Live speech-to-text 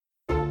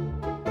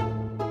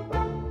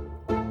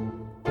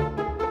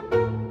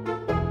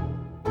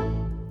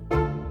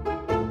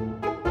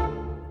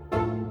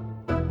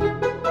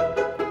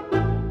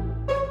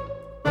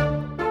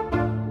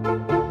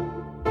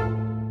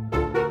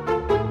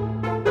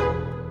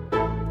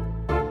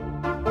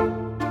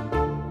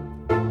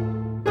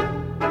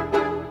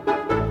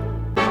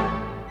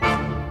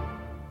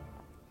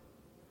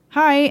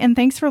Hi, and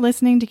thanks for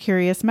listening to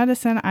Curious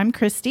Medicine. I'm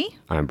Christy.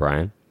 I'm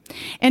Brian.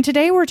 And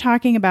today we're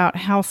talking about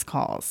house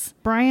calls.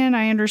 Brian,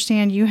 I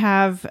understand you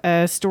have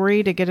a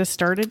story to get us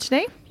started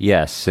today?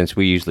 Yes, since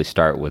we usually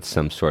start with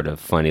some sort of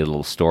funny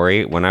little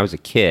story. When I was a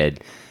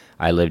kid,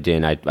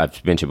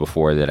 I've mentioned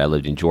before that I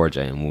lived in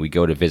Georgia, and when we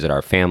go to visit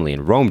our family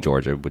in Rome,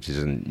 Georgia, which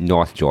is in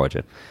North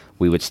Georgia,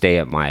 we would stay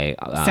at my...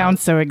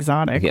 Sounds so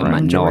exotic, yeah,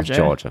 Rome, North Georgia.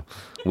 Georgia.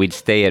 We'd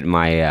stay at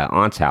my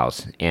aunt's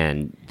house,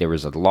 and there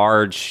was a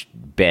large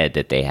bed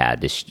that they had,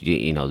 this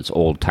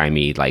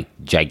old-timey, like,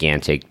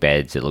 gigantic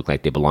beds that looked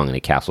like they belong in a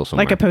castle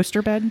somewhere. Like a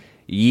poster bed?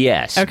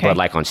 Yes, Okay. but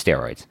like on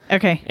steroids.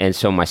 Okay. And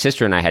so my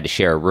sister and I had to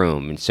share a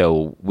room, and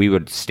so we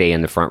would stay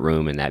in the front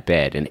room in that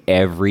bed, and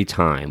every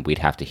time we'd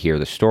have to hear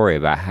the story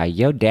about how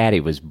your daddy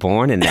was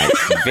born in that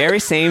very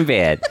same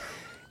bed.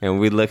 And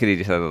we'd look at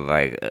each other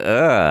like,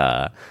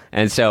 ugh.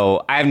 And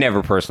so I've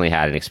never personally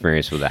had an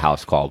experience with a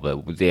house call,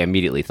 but they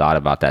immediately thought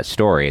about that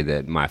story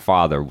that my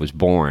father was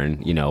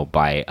born,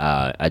 by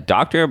a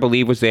doctor, I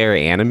believe, was there,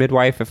 and a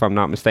midwife, if I'm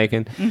not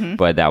mistaken. Mm-hmm.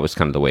 But that was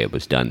kind of the way it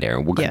was done there.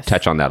 And we'll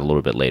touch on that a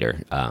little bit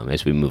later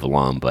as we move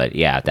along. But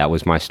yeah, that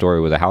was my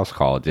story with a house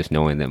call, just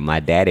knowing that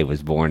my daddy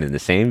was born in the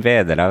same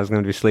bed that I was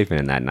going to be sleeping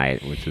in that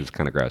night, which was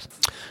kind of gross.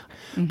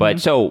 Mm-hmm. But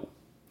so...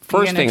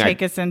 First thing,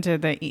 take us into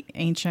the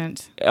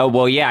ancient. Oh,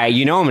 well, yeah, I'm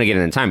going to get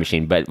in the time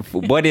machine, but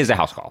what is a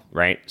house call,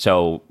 right?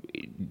 So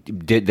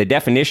the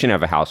definition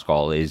of a house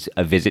call is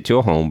a visit to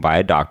a home by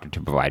a doctor to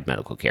provide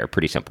medical care.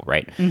 Pretty simple,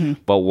 right? Mm-hmm.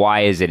 But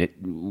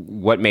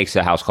what makes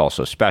a house call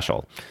so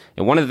special?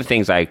 And one of the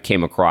things I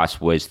came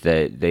across was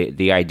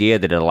the idea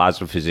that it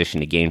allows a physician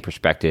to gain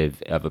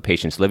perspective of a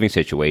patient's living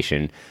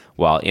situation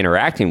while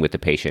interacting with the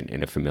patient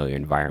in a familiar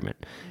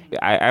environment.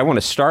 I want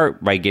to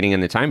start by getting in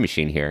the time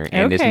machine here.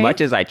 And as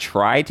much as I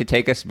try to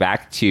take us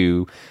back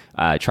to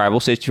tribal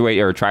times,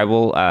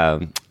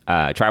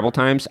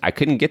 I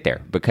couldn't get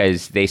there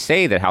because they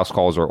say that house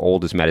calls are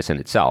old as medicine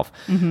itself.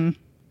 Mm-hmm.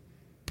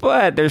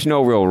 But there's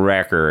no real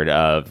record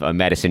of a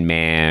medicine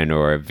man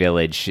or a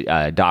village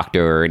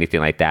doctor or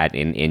anything like that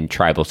in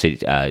tribal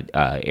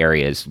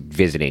areas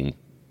visiting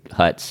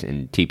huts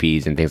and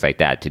teepees and things like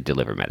that to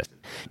deliver medicine.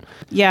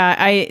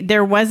 Yeah,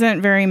 there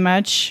wasn't very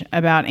much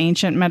about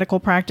ancient medical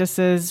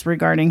practices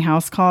regarding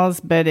house calls,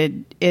 but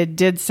it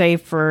did say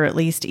for at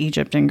least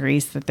Egypt and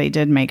Greece that they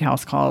did make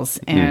house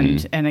calls.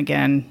 And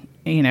again,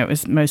 it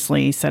was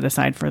mostly set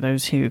aside for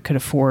those who could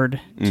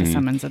afford to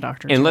summons a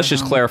doctor. And let's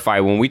just clarify,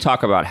 when we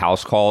talk about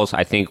house calls,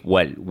 I think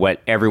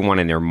what everyone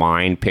in their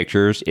mind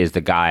pictures is the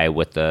guy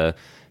with the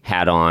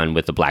hat on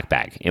with the black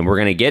bag. And we're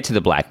going to get to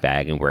the black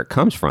bag and where it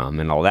comes from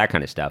and all that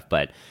kind of stuff.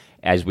 But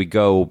as we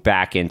go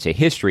back into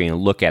history and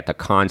look at the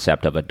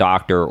concept of a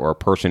doctor or a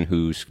person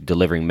who's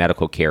delivering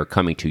medical care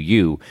coming to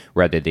you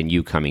rather than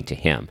you coming to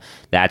him,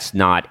 that's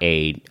not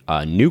a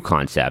new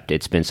concept.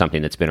 It's been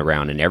something that's been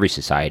around in every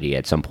society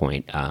at some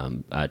point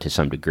to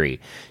some degree.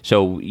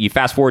 So you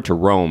fast forward to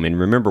Rome, and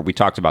remember we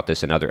talked about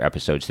this in other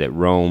episodes, that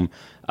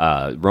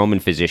Roman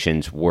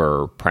physicians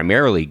were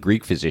primarily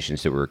Greek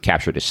physicians that were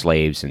captured as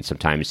slaves, and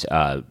sometimes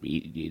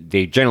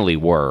they generally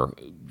were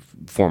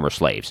former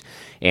slaves.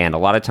 And a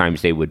lot of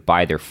times they would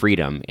buy their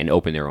freedom and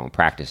open their own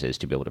practices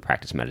to be able to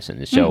practice medicine.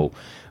 And so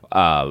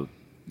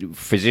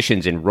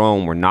physicians in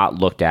Rome were not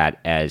looked at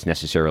as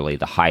necessarily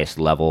the highest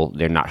level.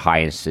 They're not high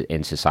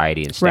in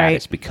society and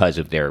status because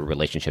of their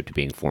relationship to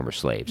being former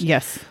slaves.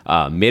 Yes.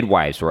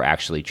 Midwives were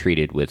actually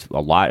treated with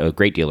a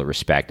great deal of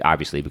respect,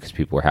 obviously, because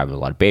people were having a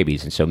lot of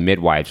babies. And so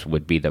midwives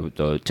would be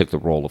took the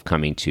role of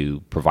coming to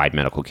provide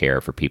medical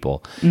care for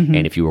people. Mm-hmm.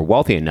 And if you were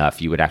wealthy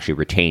enough, you would actually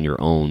retain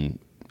your own,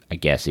 I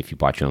guess if you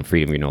bought your own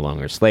freedom, you're no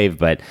longer a slave,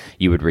 but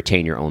you would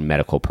retain your own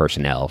medical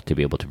personnel to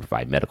be able to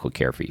provide medical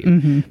care for you.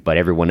 Mm-hmm. But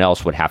everyone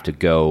else would have to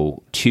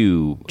go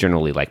to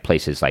generally like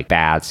places like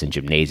baths and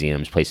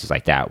gymnasiums, places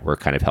like that where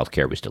kind of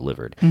healthcare was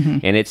delivered. Mm-hmm.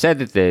 And it said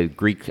that the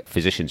Greek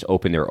physicians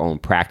opened their own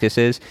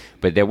practices,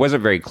 but there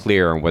wasn't very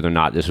clear on whether or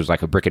not this was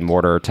like a brick and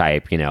mortar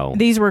type,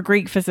 These were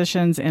Greek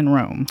physicians in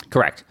Rome.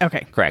 Correct.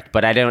 Okay. Correct.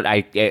 But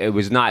it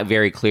was not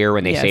very clear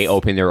when they say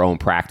open their own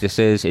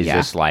practices. Is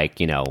this like,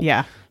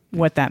 Yeah.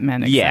 What that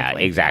meant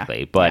exactly. Yeah, exactly.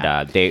 Yeah.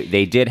 But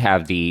they did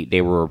have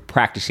they were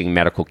practicing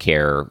medical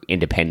care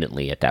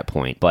independently at that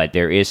point. But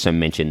there is some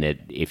mention that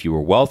if you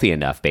were wealthy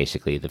enough,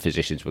 basically, the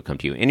physicians would come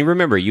to you. And you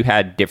remember, you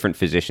had different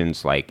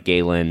physicians like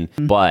Galen,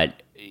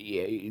 but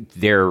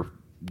they're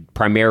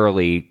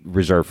primarily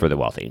reserved for the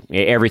wealthy.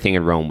 Everything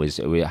in Rome was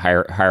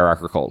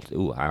hierarchical.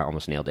 Ooh, I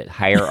almost nailed it.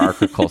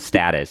 Hierarchical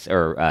status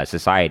or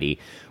society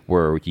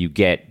where you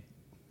get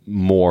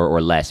more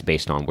or less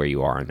based on where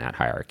you are in that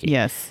hierarchy.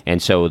 Yes.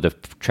 And so the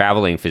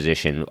traveling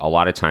physician a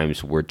lot of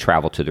times would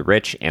travel to the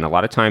rich and a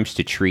lot of times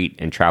to treat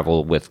and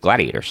travel with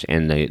gladiators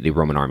in the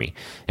Roman army.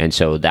 And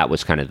so that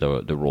was kind of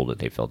the role that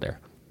they filled there.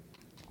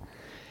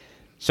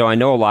 So I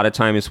know a lot of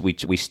times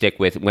we stick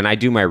with, when I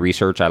do my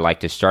research, I like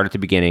to start at the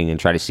beginning and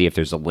try to see if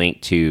there's a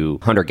link to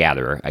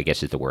hunter-gatherer, I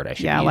guess is the word I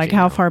should use. Yeah, like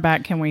how far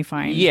back can we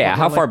find? Yeah,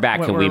 how far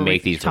back can we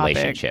make these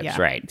relationships,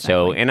 right? Exactly.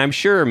 So, and I'm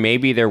sure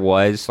maybe there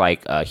was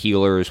like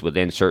healers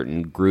within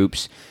certain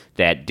groups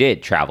that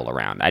did travel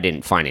around. I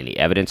didn't find any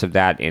evidence of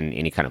that in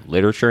any kind of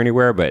literature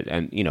anywhere, but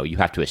you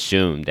have to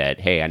assume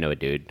that, hey, I know a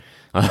dude.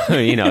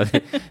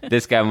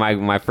 This guy,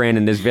 my friend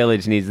in this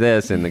village needs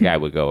this, and the guy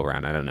would go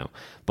around. I don't know.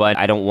 But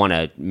I don't want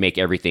to make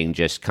everything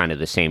just kind of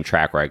the same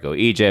track where I go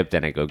Egypt,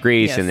 then I go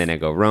Greece, and then I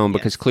go Rome,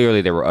 because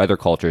clearly there were other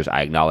cultures,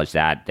 I acknowledge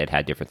that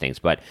had different things.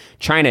 But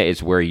China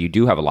is where you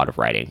do have a lot of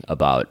writing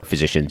about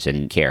physicians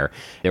and care.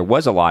 There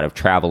was a lot of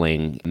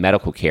traveling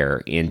medical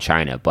care in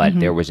China, but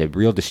there was a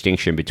real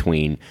distinction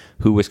between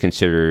who was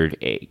considered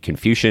a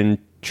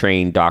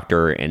Confucian-trained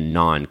doctor and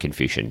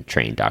non-Confucian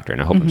trained doctor.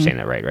 And I hope I'm saying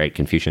that right?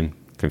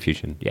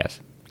 Confucian, yes.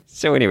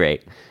 So at any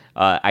rate,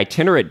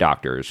 itinerant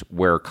doctors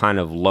were kind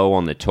of low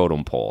on the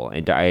totem pole.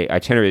 And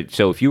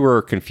so if you were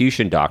a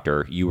Confucian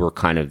doctor, you were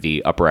kind of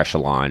the upper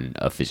echelon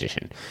of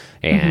physician,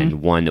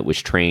 and one that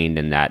was trained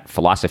in that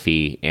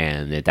philosophy,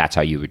 and that's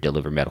how you would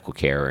deliver medical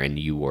care. And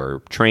you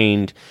were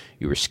trained,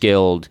 you were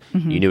skilled,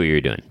 you knew what you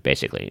were doing,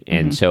 basically.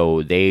 And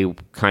so they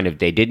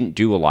didn't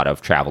do a lot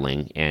of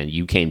traveling, and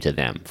you came to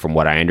them, from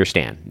what I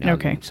understand. Now,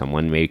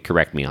 someone may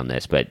correct me on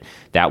this, but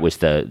that was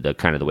the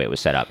kind of the way it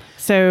was set up.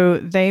 So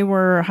they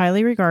were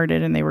highly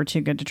regarded, and they were too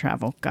good to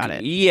travel. Got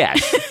it.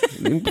 Yes.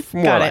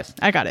 More or less.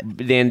 I got it.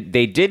 Then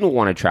they didn't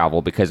want to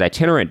travel because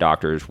itinerant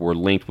doctors were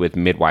linked with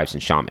midwives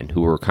and shaman,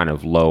 who were kind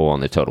of low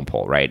on the totem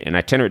pole, right? And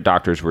itinerant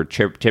doctors were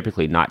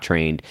typically not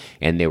trained,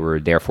 and they were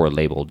therefore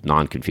labeled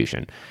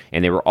non-Confucian.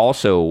 And they were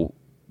also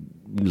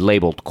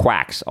labeled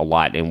quacks a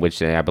lot, in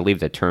which I believe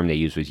the term they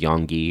used was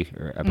yonggi,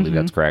 or I believe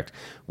that's correct,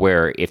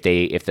 where if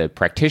the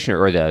practitioner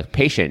or the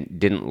patient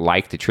didn't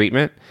like the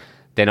treatment,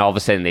 then all of a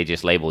sudden they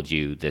just labeled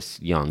you this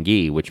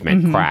yonggi, which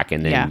meant quack,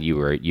 and then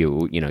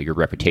your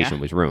reputation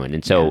was ruined.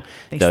 And so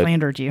they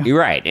slandered you. You're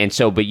right. And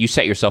so, but you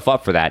set yourself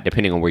up for that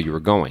depending on where you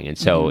were going. And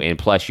so, and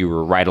plus you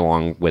were right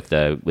along with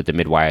the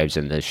midwives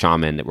and the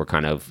shaman that were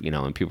kind of,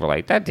 and people were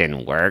like, that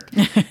didn't work,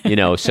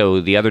 so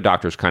the other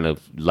doctors kind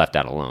of left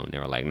that alone. They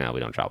were like, no,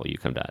 we don't travel. You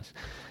come to us.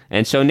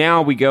 And so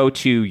now we go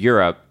to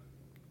Europe.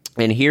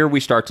 And here we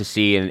start to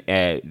see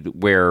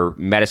where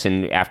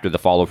medicine, after the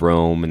fall of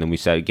Rome, and then we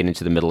get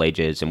into the Middle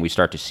Ages, and we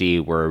start to see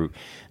where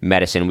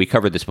medicine, we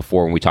covered this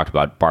before when we talked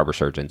about barber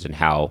surgeons and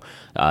how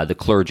the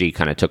clergy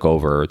kind of took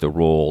over the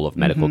role of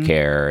medical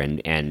care. And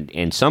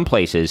in some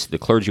places, the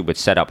clergy would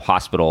set up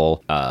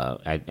hospital,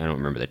 I don't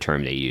remember the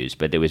term they used,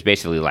 but it was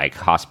basically like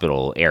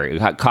hospital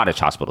area, cottage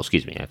hospital,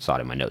 excuse me, I saw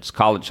it in my notes,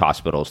 college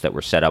hospitals that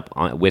were set up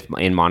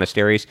in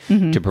monasteries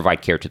to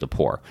provide care to the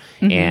poor.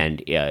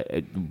 And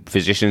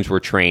physicians were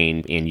trained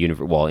in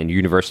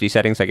university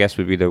settings, I guess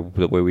would be the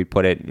way we'd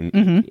put it.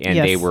 And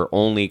they were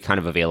only kind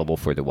of available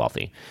for the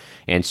wealthy.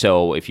 And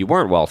so if you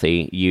weren't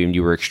wealthy,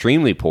 you were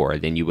extremely poor,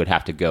 then you would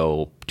have to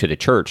go to the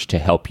church to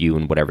help you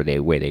in whatever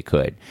way they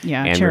could.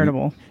 Yeah, and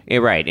charitable.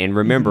 Right. And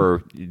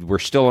remember, we're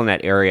still in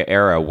that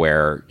era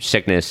where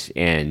sickness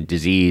and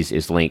disease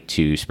is linked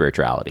to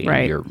spirituality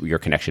and your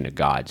connection to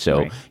God.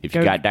 So if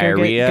you got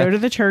diarrhea, go to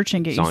the church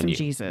and get you some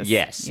Jesus.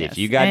 Yes. If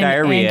you got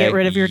diarrhea, and get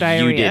rid of your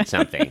diarrhea. You did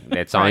something.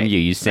 That's on you.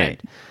 You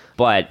sinned.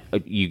 But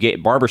you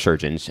get barber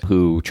surgeons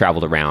who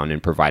traveled around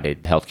and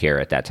provided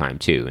healthcare at that time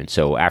too. And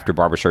so after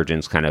barber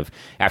surgeons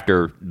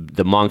after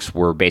the monks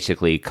were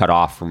basically cut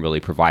off from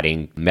really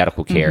providing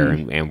medical care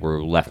and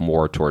were left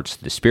more towards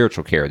the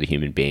spiritual care of the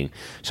human being,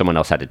 someone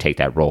else had to take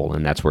that role.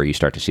 And that's where you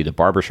start to see the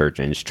barber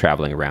surgeons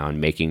traveling around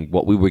making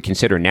what we would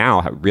consider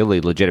now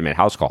really legitimate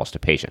house calls to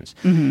patients.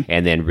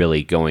 And then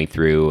really going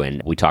through,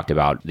 and we talked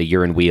about the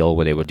urine wheel,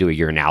 where they would do a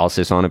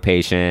urinalysis on a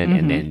patient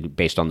and then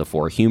based on the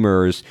 4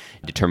 humors,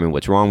 determine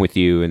what's wrong with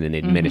you, and then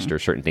administer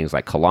certain things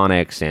like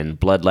colonics and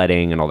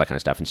bloodletting and all that kind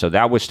of stuff. And so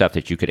that was stuff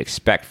that you could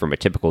expect from a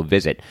typical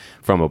visit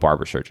from a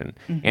barber surgeon.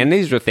 And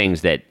these are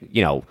things that,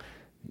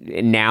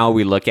 now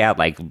we look at,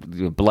 like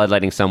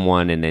bloodletting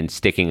someone and then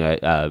sticking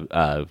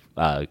a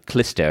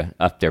clister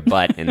up their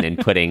butt and then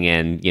putting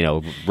in,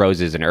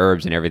 roses and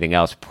herbs and everything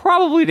else.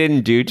 Probably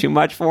didn't do too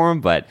much for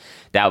them, but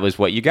that was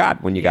what you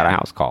got when you got a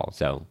house call.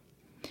 So,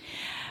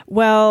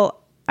 well,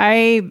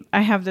 I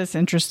have this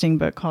interesting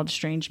book called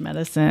Strange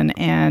Medicine,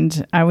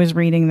 and I was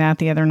reading that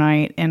the other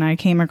night, and I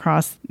came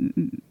across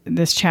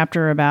this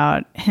chapter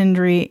about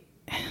Henry.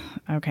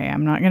 Okay,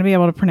 I'm not going to be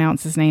able to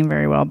pronounce his name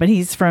very well, but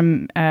he's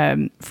from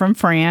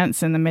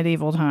France in the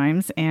medieval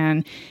times,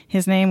 and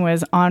his name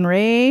was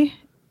Henry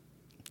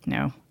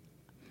de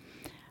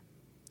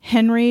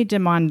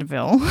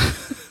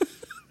Mondeville.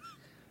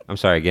 I'm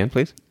sorry, again,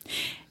 please.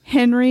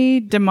 Henry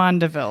de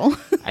Mondeville.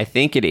 I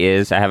think it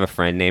is. I have a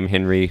friend named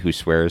Henry who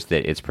swears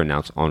that it's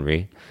pronounced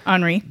Henri.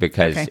 Henri.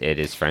 Because it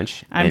is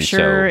French. I'm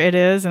sure it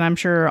is, and I'm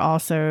sure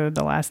also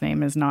the last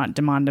name is not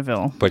de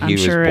Mondeville. But he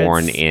was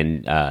born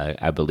in,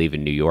 I believe,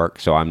 in New York,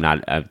 so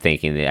I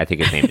think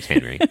his name is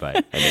Henry.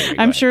 But anyway,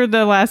 I'm sure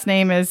the last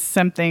name is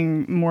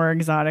something more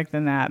exotic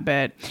than that.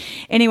 But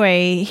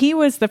anyway, he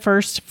was the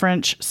first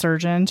French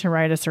surgeon to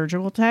write a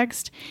surgical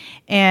text.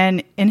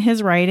 And in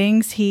his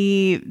writings,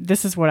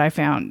 this is what I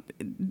found.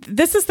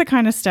 This is the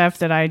kind of stuff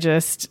that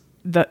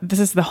this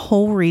is the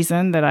whole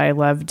reason that I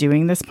love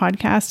doing this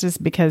podcast, is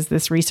because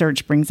this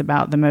research brings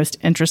about the most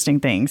interesting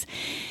things.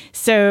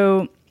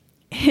 So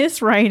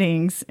his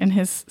writings in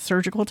his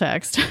surgical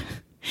text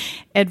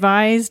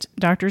advised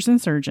doctors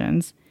and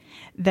surgeons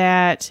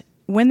that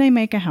when they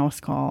make a house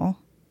call,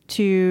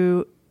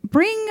 to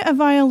bring a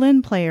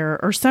violin player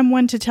or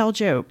someone to tell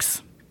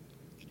jokes,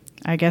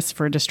 I guess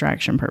for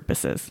distraction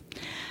purposes.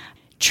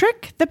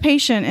 Trick the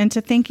patient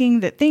into thinking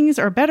that things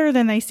are better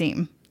than they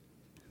seem.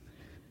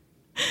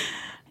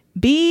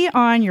 Be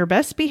on your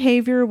best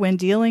behavior when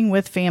dealing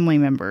with family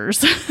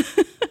members.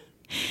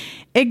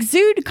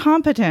 Exude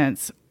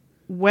competence,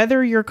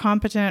 whether you're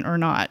competent or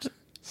not.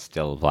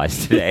 Still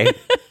applies today.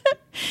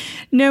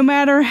 No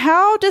matter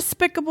how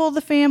despicable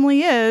the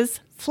family is,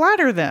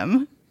 flatter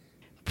them.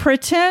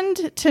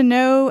 Pretend to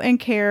know and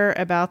care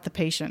about the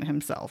patient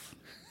himself.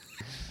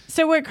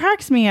 So what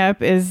cracks me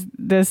up is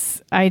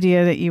this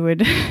idea that you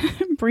would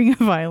bring a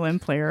violin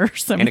player or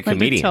someone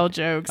to tell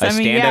jokes. A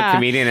stand-up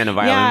comedian and a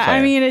violin player.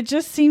 I mean, it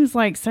just seems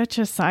like such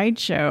a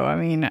sideshow. I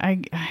mean,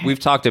 We've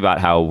talked about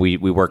how we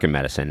work in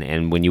medicine,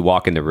 and when you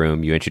walk in the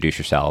room, you introduce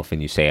yourself,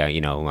 and you say,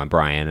 I'm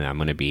Brian, and I'm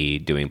going to be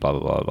doing blah, blah,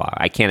 blah, blah.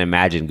 I can't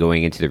imagine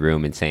going into the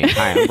room and saying,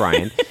 hi, I'm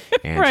Brian,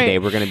 and right. Today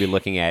we're going to be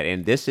looking at,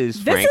 and this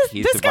is Frank.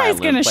 This guy's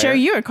going to show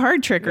you a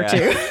card trick or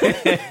two.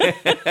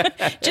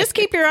 Just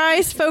keep your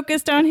eyes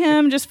focused on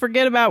him. Just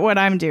forget about what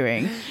I'm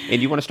doing.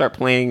 And you want to start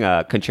playing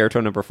Concerto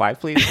Number 5,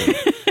 please?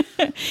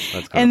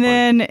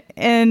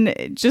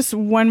 And just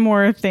one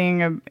more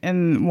thing,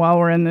 and while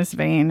we're in this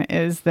vein,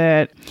 is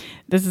that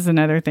this is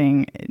another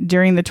thing.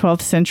 During the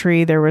 12th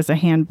century, there was a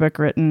handbook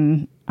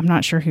written. I'm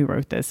not sure who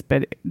wrote this,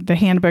 but the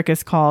handbook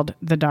is called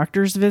The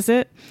Doctor's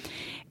Visit.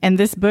 And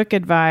this book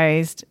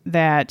advised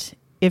that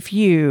if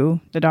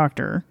you, the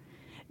doctor,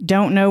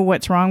 don't know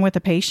what's wrong with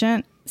the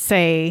patient,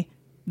 say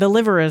the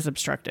liver is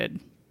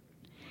obstructed.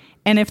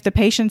 And if the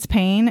patient's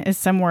pain is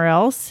somewhere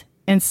else,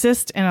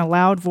 insist in a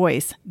loud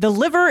voice, the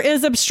liver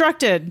is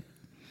obstructed.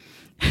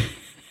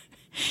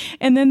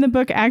 And then the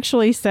book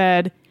actually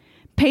said,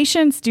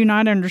 patients do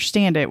not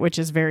understand it, which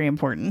is very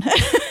important.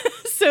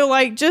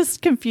 So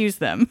just confuse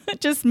them.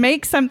 Just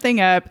make something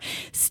up,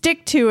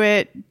 stick to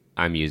it.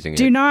 I'm using it.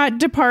 Do not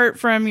depart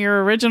from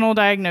your original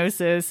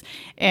diagnosis.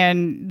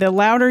 And the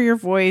louder your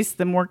voice,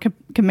 the more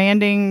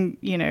commanding,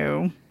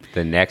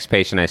 The next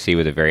patient I see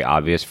with a very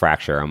obvious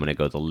fracture, I'm going to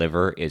go, the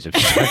liver is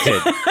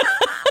obstructed.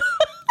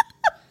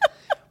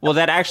 Well,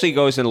 that actually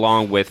goes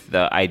along with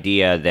the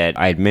idea that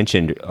I had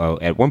mentioned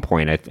at one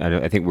point. I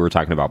think we were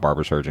talking about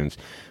barber surgeons,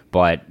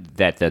 but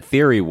that the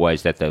theory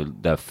was that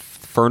the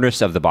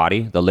furnace of the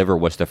body, the liver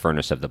was the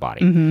furnace of the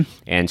body. Mm-hmm.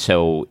 And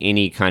so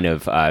any kind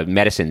of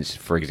medicines,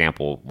 for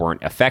example,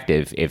 weren't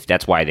effective if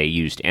that's why they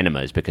used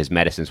enemas, because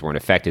medicines weren't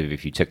effective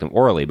if you took them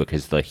orally,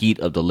 because the heat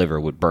of the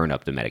liver would burn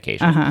up the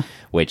medication,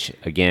 which,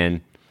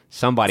 again,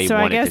 somebody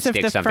wanted to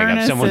stick something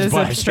up someone's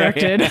butt.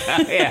 Obstructed.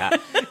 Yeah.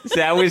 So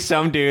that was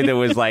some dude that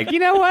was like, you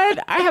know what?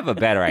 I have a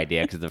better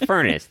idea, because the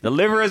furnace, the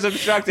liver is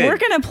obstructed. We're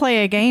going to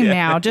play a game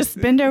now. Just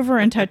bend over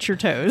and touch your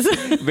toes.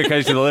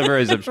 Because the liver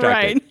is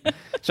obstructed. Right.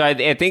 So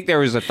I think there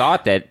was a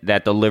thought that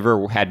the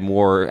liver had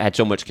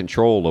so much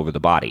control over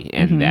the body,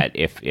 and that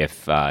if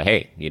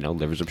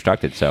liver's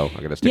obstructed, so I'm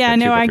going to stick that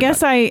tube up your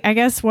butt. I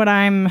guess what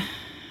I'm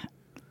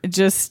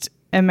just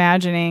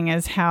imagining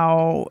is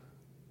how,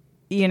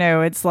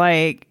 it's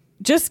like,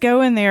 just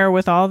go in there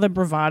with all the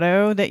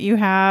bravado that you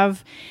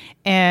have,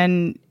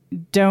 and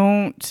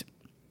don't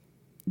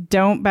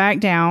back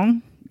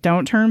down.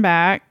 Don't turn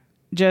back.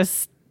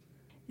 Just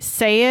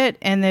say it,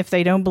 and if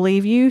they don't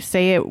believe you,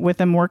 say it with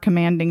a more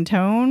commanding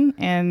tone,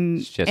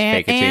 and just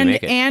fake it till you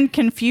make it, and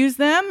confuse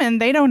them,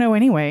 and they don't know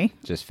anyway.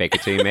 Just fake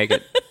it till you make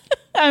it.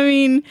 I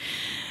mean,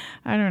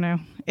 I don't know.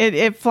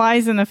 It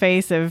flies in the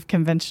face of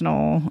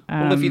conventional.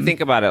 Well, if you think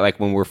about it, like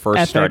when we're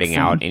first starting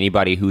out,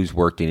 anybody who's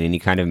worked in any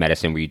kind of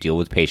medicine where you deal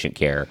with patient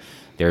care,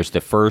 there's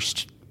the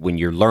first. When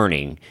you're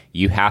learning,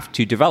 you have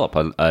to develop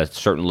a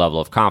certain level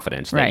of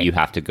confidence that you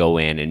have to go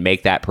in and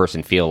make that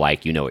person feel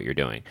like you know what you're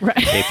doing. Right.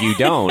 If you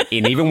don't,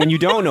 and even when you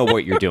don't know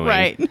what you're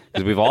doing,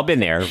 because we've all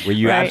been there, where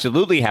you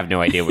absolutely have no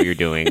idea what you're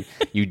doing,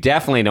 you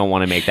definitely don't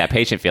want to make that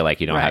patient feel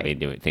like you don't have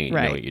anything, you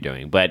know what you're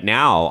doing. But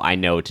now I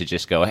know to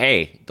just go,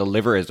 hey, the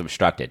liver is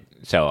obstructed.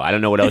 So I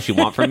don't know what else you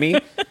want from me.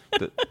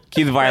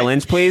 Cue the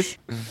violins, please.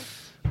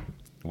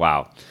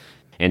 Wow.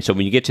 And so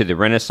when you get to the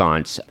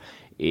Renaissance,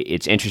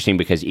 it's interesting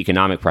because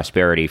economic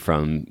prosperity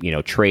from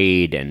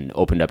trade and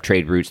opened up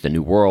trade routes, the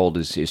New World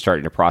is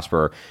starting to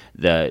prosper.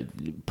 The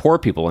poor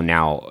people are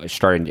now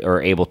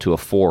are able to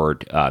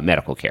afford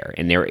medical care,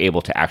 and they're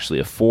able to actually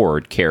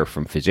afford care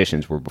from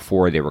physicians, where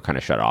before they were kind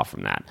of shut off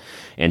from that.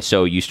 And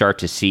so you start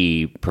to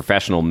see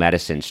professional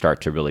medicine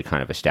start to really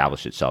kind of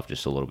establish itself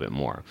just a little bit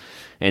more.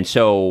 And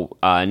so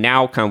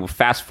now kind of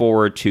fast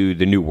forward to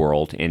the New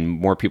World, and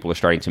more people are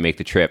starting to make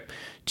the trip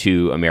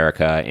to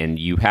America, and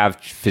you have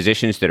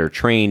physicians that are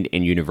trained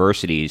in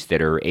universities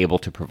that are able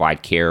to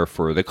provide care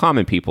for the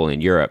common people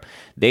in Europe.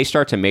 They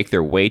start to make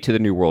their way to the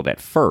New World at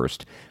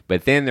first,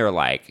 but then they're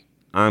like,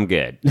 I'm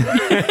good.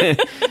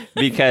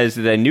 Because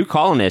the new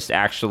colonists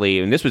actually,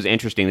 and this was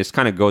interesting, this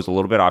kind of goes a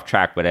little bit off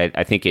track, but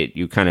I think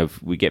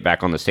we get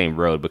back on the same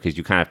road, because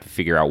you kind of have to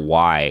figure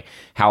out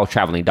how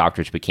traveling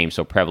doctors became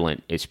so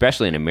prevalent,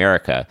 especially in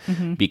America,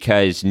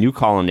 because new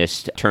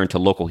colonists turned to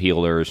local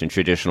healers and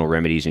traditional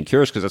remedies and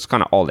cures, because that's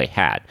kind of all they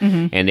had.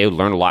 And they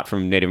learned a lot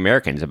from Native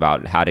Americans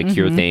about how to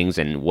cure things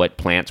and what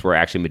plants were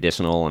actually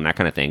medicinal and that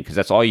kind of thing, because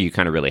that's all you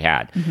kind of really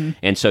had.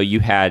 And so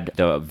you had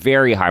the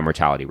very high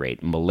mortality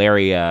rate,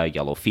 malaria,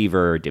 yellow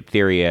fever,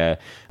 diphtheria,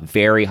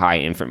 very high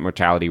infant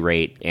mortality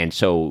rate. And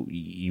so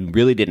you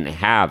really didn't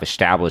have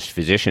established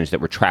physicians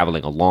that were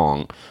traveling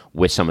along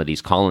with some of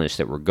these colonists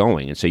that were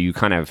going. And so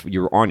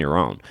you're on your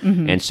own.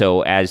 And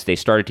so as they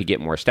started to get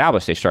more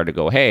established, they started to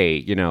go,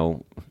 hey,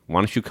 why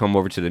don't you come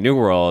over to the New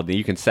World and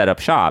you can set up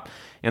shop?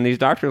 And these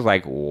doctors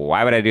like,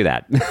 why would I do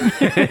that?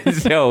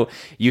 So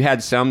you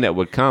had some that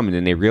would come, and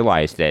then they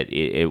realized that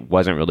it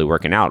wasn't really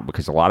working out,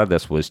 because a lot of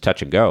this was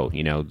touch and go.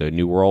 The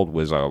New World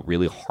was a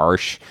really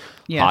harsh,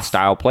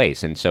 hostile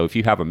place. And so if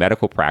you have a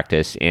medical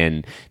practice,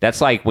 and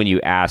that's like when you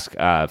ask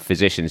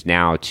physicians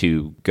now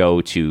to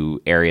go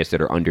to areas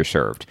that are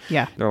underserved.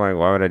 Yeah. They're like,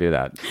 why would I do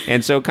that?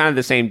 And so kind of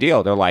the same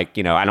deal. They're like,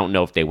 I don't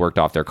know if they worked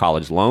off their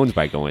college loans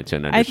by going to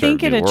an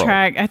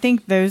underserved I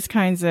think those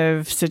kinds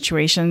of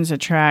situations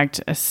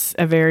attract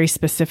a very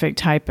specific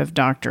type of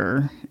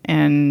doctor,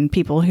 and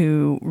people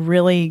who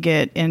really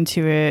get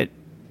into it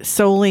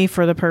solely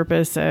for the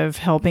purpose of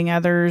helping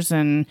others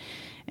and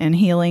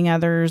healing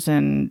others,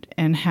 and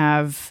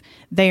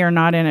they are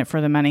not in it for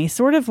the money.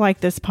 Sort of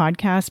like this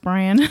podcast,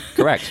 Brian.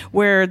 Correct.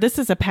 Where this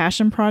is a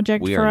passion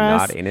project for us. We are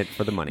not in it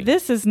for the money.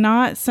 This is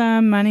not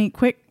some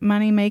quick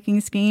money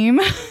making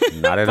scheme.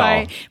 Not at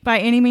all. By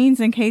any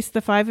means, in case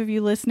the 5 of you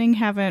listening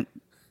haven't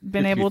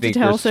been able to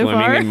tell so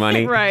far. In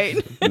money? Right.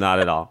 Not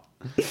at all.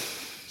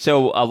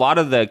 So a lot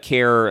of the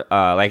care,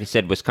 like I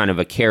said, was kind of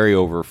a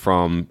carryover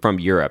from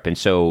Europe. And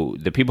so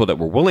the people that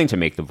were willing to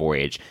make the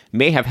voyage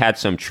may have had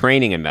some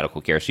training in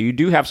medical care. So you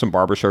do have some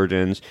barber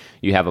surgeons,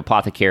 you have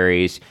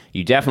apothecaries,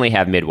 you definitely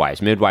have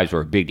midwives. Midwives were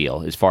a big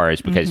deal as far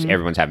as because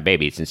everyone's having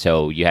babies. And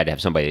so you had to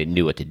have somebody that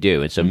knew what to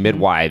do. And so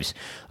midwives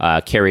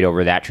carried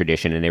over that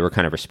tradition, and they were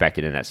kind of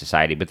respected in that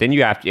society. But then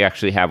you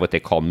actually have what they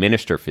call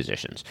minister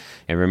physicians.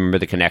 And remember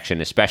the connection,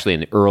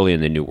 especially early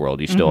in the New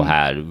World, you still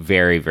had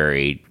very,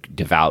 very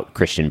devout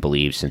Christian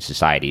beliefs and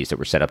societies that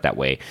were set up that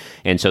way.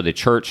 And so the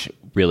church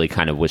really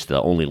kind of was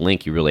the only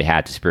link you really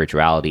had to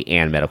spirituality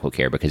and medical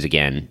care, because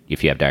again,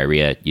 if you have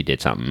diarrhea, you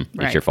did something.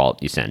 Right. It's your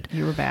fault. You sinned.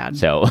 You were bad.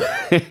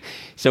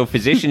 So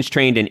physicians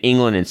trained in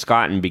England and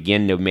Scotland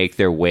begin to make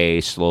their way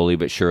slowly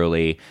but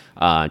surely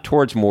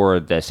towards more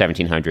of the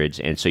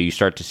 1700s. And so you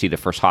start to see the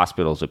first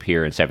hospitals appear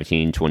in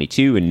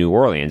 1722 in New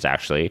Orleans,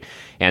 actually,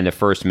 and the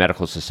first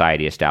medical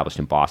society established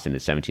in Boston in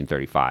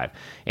 1735.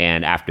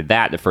 And after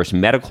that, the first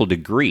medical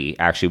degree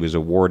actually was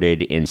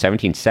awarded in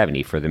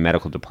 1770 for the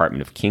medical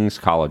department of King's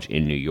College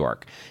in New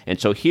York.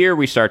 And so here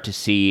we start to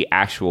see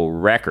actual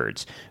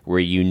records where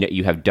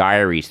you have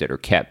diaries that are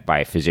kept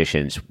by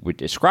physicians which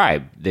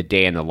describe the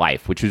day in the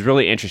life, which was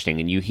really interesting.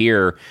 And you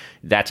hear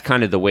that's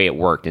kind of the way it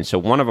worked. And so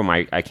one of them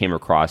I came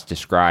across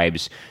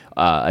describes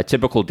a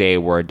typical day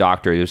where a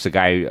doctor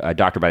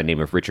by the name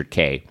of Richard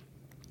Kay,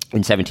 in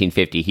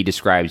 1750, he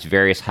describes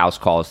various house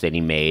calls that he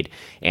made,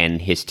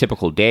 and his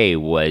typical day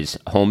was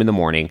home in the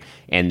morning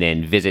and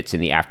then visits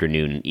in the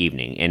afternoon and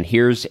evening. And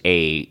here's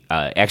a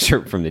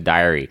excerpt from the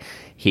diary.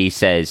 He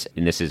says,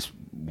 and this is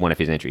one of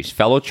his entries,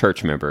 fellow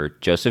church member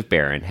Joseph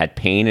Barron had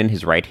pain in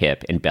his right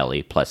hip and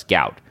belly plus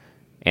gout,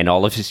 and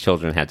all of his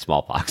children had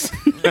smallpox.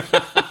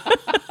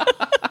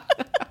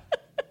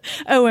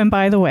 Oh, and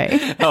by the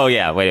way. Oh,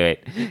 yeah, wait.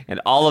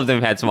 And all of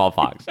them had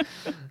smallpox.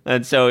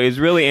 And so it was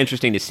really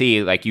interesting to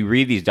see, like, you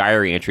read these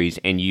diary entries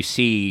and you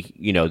see,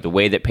 the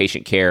way that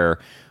patient care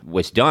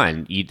was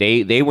done.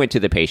 They went to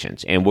the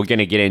patients, and we're going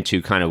to get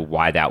into kind of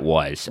why that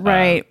was.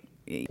 Right.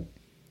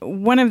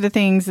 One of the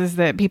things is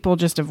that people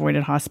just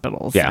avoided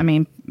hospitals. Yeah. I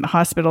mean,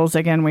 hospitals,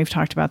 again, we've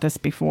talked about this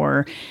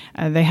before.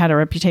 They had a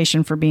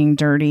reputation for being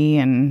dirty,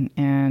 and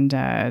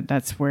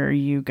that's where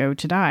you go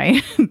to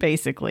die,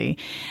 basically.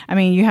 I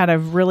mean, you had a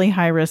really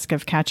high risk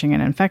of catching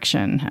an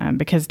infection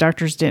because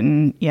doctors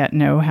didn't yet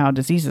know how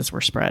diseases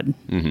were spread.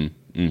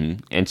 Mm-hmm.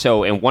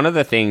 Mm-hmm. And one of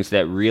the things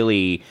that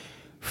really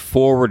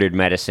forwarded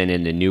medicine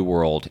in the New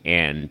World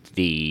and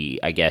the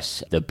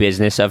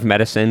business of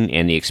medicine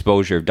and the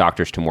exposure of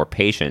doctors to more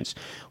patients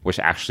was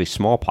actually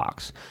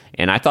smallpox.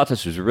 And I thought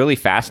this was really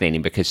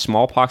fascinating because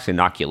smallpox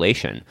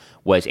inoculation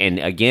was, and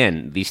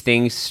again, these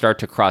things start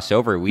to cross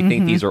over. We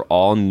think these are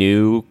all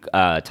new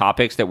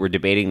topics that we're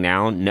debating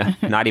now. No,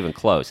 not even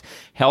close.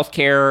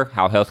 Healthcare,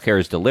 how healthcare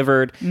is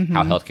delivered,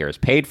 how healthcare is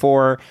paid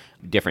for,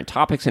 different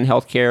topics in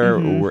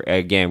healthcare.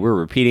 We're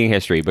repeating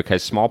history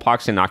because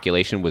smallpox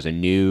inoculation was a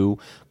new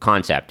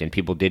concept and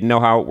people didn't know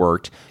how it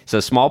worked.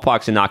 So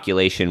smallpox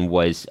inoculation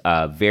was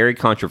very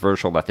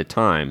controversial at the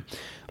time.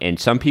 And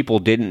some people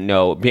didn't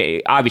know,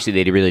 obviously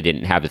they really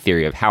didn't have a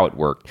theory of how it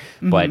worked,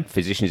 but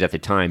physicians at the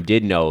time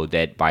did know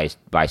that by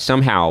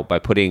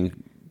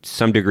putting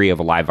some degree of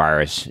a live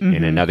virus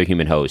in another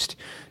human host,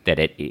 that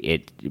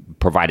it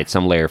provided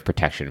some layer of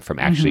protection from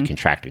actually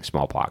contracting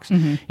smallpox.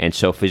 And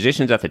so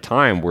physicians at the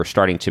time were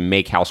starting to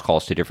make house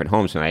calls to different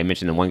homes. And I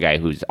mentioned the one guy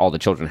who's all the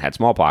children had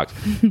smallpox.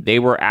 They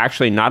were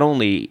actually not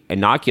only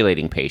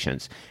inoculating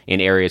patients in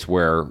areas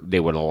where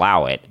they would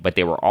allow it, but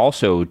they were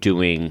also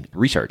doing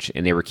research,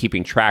 and they were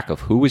keeping track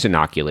of who was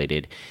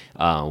inoculated,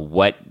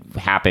 what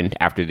happened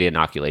after the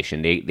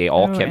inoculation. They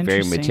all kept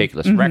very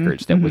meticulous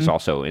records. That was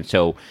also, and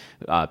so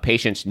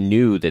patients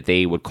knew that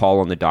they would call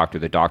on the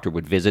doctor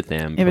would visit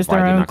them. It was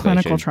their own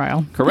clinical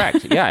trial.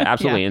 Correct. Yeah,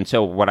 absolutely. And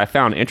so what I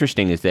found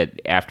interesting is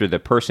that after the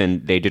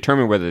person, they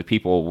determined whether the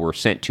people were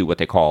sent to what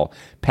they call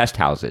pest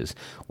houses,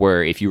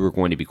 where if you were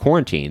going to be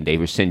quarantined, they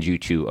would send you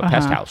to a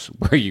pest house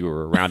where you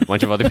were around a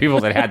bunch of other people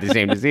that had the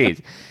same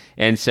disease.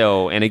 And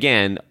so, and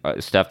again,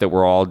 stuff that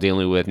we're all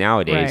dealing with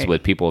nowadays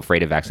with people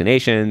afraid of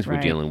vaccinations,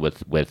 we're dealing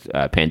with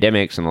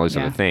pandemics and all these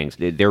other things.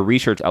 Their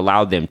research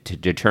allowed them to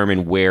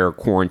determine where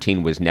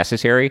quarantine was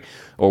necessary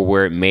or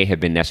where it may have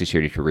been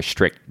necessary to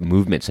restrict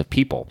movements of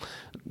people.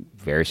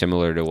 Very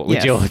similar to what we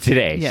deal with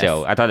today. Yes.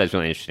 So I thought that was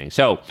really interesting.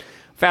 So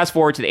fast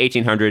forward to the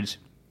 1800s.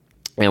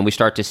 And we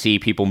start to see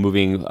people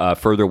moving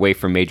further away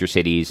from major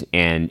cities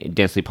and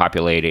densely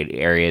populated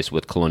areas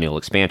with colonial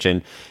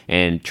expansion,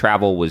 and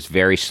travel was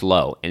very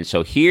slow. And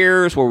so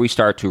here's where we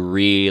start to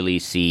really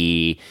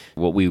see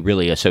what we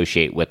really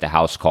associate with the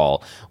house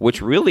call,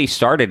 which really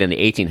started in the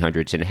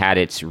 1800s and had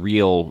its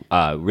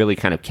really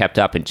kind of kept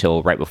up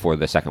until right before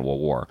the Second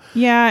World War.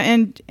 Yeah,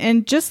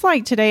 and just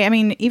like today, I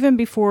mean, even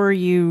before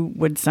you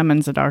would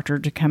summons a doctor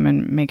to come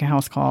and make a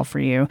house call for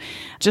you,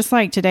 just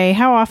like today,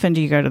 how often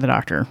do you go to the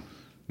doctor?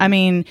 I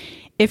mean,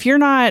 if you're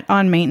not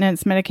on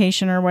maintenance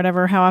medication or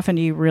whatever, how often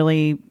do you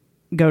really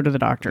go to the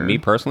doctor? Me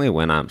personally,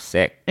 when I'm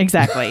sick.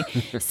 Exactly.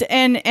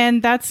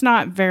 and that's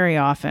not very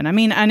often. I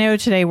mean, I know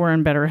today we're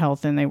in better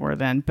health than they were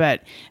then,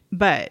 but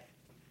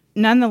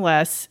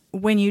nonetheless,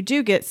 when you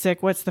do get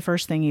sick, what's the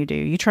first thing you do?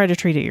 You try to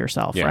treat it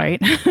yourself,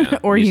 right? Yeah.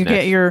 Or you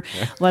get your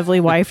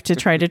lovely wife to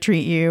try to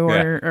treat you,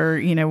 or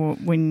you know,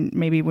 when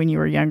you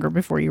were younger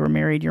before you were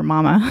married, your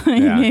mama,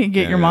 you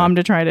get your mom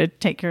to try to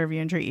take care of you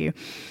and treat you.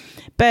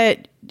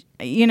 But,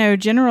 you know,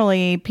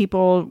 generally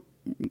people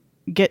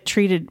get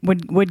treated,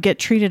 would get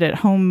treated at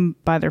home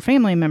by their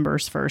family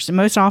members first. And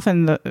most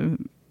often the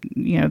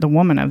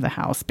woman of the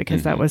house,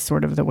 because that was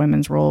sort of the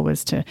women's role,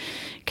 was to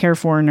care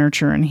for,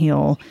 nurture, and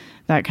heal,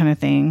 that kind of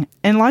thing.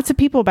 And lots of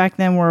people back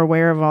then were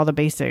aware of all the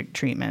basic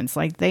treatments.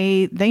 Like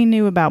they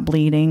knew about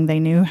bleeding.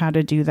 They knew how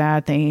to do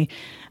that.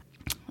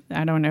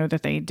 I don't know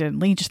that they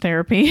did leech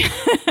therapy.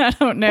 I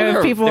don't know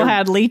if people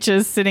had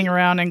leeches sitting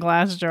around in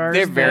glass jars.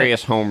 There are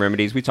various home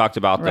remedies. We talked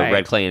about the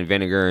red clay and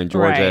vinegar in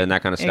Georgia and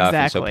that kind of stuff.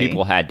 Exactly. And so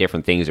people had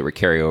different things that were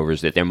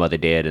carryovers that their mother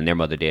did and their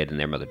mother did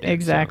and their mother did.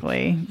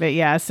 Exactly. So. But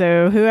yeah,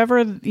 so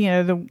whoever, you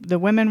know, the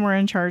women were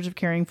in charge of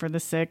caring for the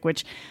sick,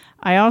 which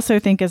I also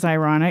think is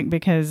ironic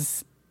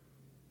because,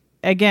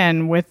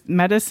 again, with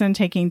medicine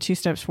taking 2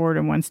 steps forward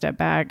and 1 step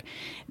back,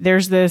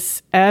 there's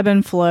this ebb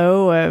and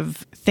flow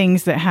of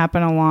things that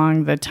happen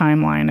along the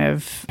timeline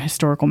of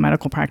historical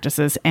medical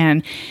practices.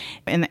 And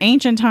in the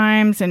ancient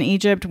times in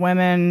Egypt,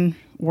 women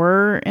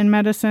were in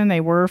medicine,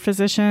 they were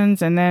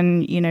physicians. And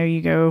then, you know,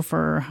 you go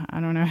for, I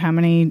don't know how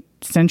many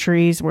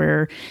centuries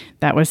where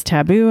that was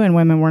taboo and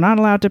women were not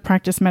allowed to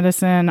practice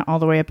medicine, all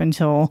the way up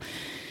until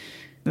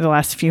the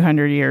last few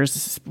hundred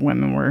years,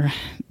 women were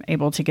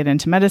able to get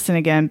into medicine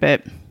again.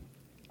 But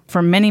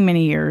for many,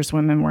 many years,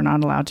 women were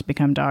not allowed to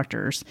become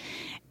doctors.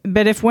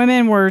 But if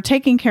women were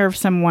taking care of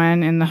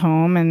someone in the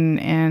home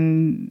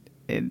and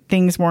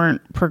things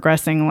weren't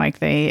progressing like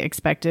they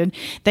expected,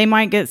 they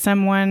might get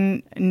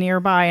someone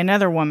nearby,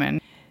 another woman.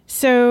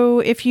 So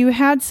if you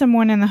had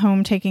someone in the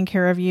home taking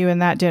care of you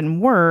and that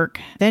didn't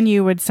work, then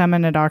you would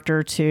summon a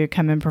doctor to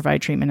come and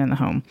provide treatment in the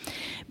home.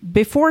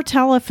 Before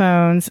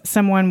telephones,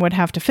 someone would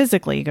have to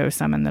physically go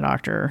summon the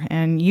doctor.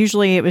 And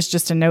usually it was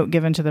just a note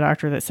given to the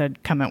doctor that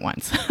said, come at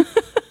once.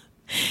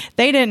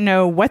 They didn't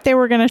know what they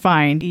were going to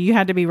find. You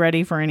had to be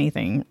ready for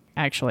anything,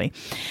 actually.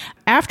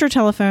 After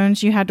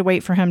telephones, you had to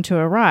wait for him to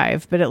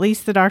arrive, but at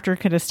least the doctor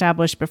could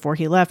establish before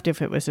he left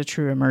if it was a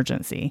true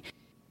emergency.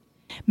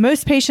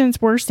 Most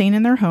patients were seen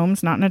in their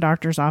homes, not in a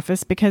doctor's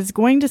office, because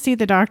going to see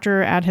the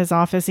doctor at his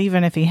office,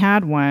 even if he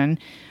had one,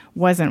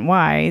 wasn't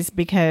wise,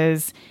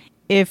 because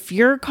if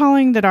you're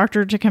calling the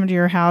doctor to come to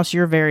your house,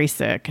 you're very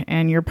sick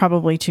and you're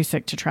probably too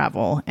sick to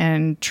travel.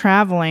 And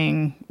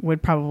traveling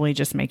would probably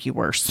just make you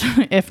worse,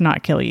 if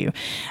not kill you,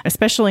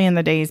 especially in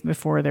the days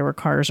before there were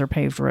cars or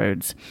paved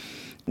roads.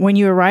 When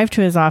you arrive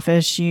to his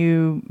office,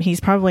 he's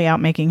probably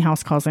out making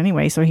house calls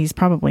anyway, so he's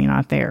probably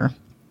not there.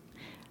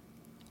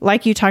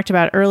 Like you talked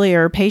about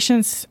earlier,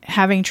 patients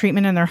having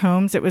treatment in their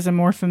homes, it was a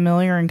more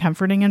familiar and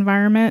comforting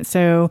environment.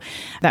 So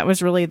that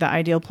was really the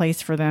ideal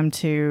place for them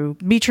to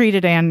be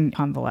treated and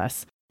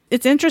convalesce.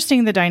 It's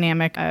interesting, the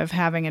dynamic of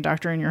having a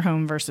doctor in your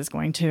home versus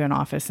going to an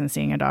office and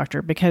seeing a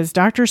doctor, because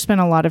doctors spend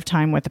a lot of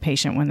time with the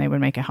patient when they would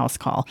make a house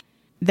call.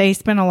 They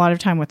spend a lot of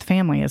time with the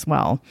family as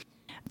well.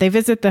 They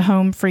visit the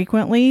home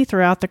frequently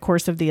throughout the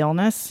course of the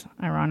illness,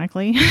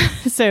 ironically.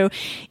 So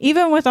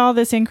even with all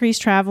this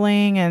increased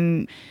traveling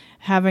and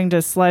having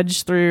to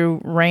sludge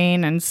through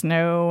rain and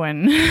snow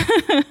and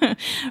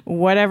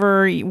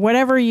whatever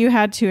you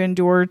had to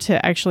endure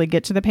to actually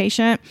get to the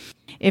patient,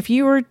 if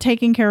you were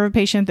taking care of a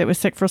patient that was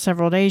sick for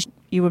several days,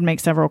 you would make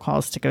several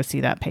calls to go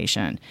see that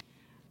patient.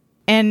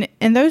 And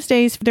in those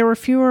days, there were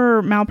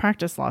fewer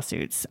malpractice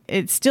lawsuits.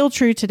 It's still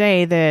true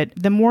today that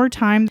the more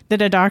time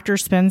that a doctor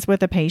spends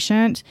with a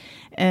patient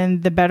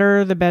and the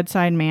better the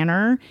bedside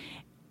manner,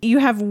 you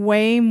have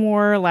way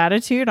more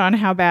latitude on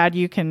how bad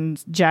you can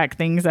jack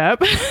things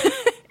up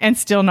and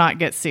still not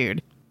get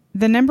sued.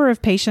 The number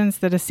of patients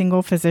that a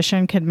single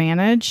physician could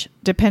manage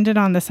depended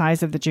on the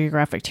size of the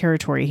geographic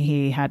territory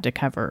he had to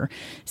cover.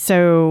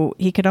 So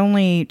he could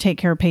only take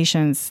care of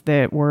patients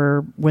that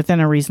were within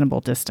a reasonable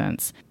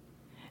distance.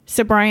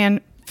 So,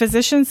 Brian,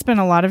 physicians spend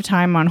a lot of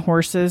time on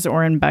horses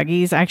or in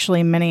buggies,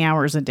 actually many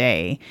hours a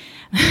day.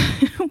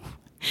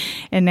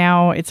 And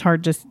now it's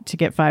hard just to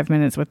get 5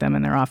 minutes with them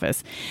in their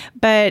office.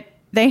 But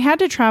they had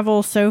to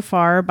travel so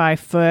far by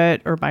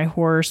foot or by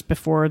horse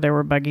before there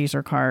were buggies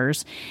or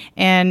cars.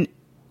 And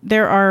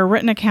there are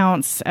written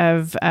accounts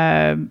of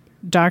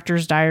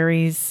doctors'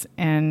 diaries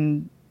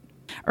and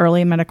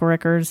early medical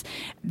records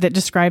that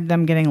describe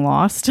them getting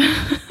lost.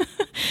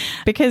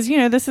 Because,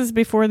 this is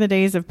before the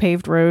days of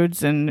paved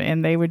roads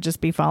and they would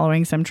just be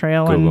following some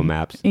trail. Google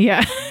Maps.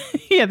 Yeah.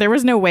 Yeah, there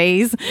was no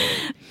Waze.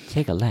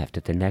 Take a left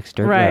at the next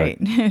dirt road.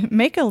 Right.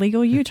 Make a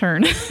legal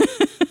U-turn.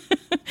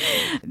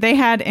 They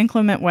had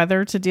inclement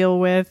weather to deal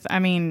with. I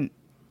mean,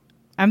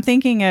 I'm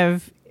thinking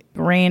of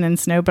rain and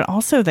snow, but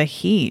also the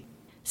heat.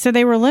 So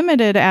they were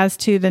limited as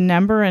to the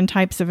number and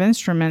types of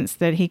instruments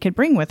that he could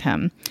bring with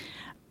him.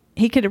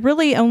 He could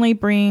really only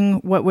bring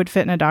what would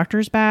fit in a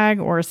doctor's bag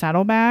or a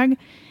saddle bag.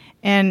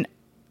 And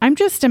I'm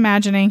just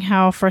imagining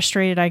how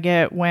frustrated I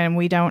get when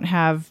we don't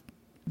have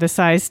the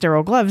size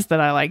sterile gloves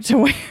that I like to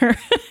wear.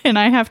 And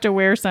I have to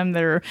wear some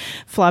that are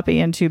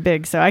floppy and too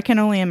big. So I can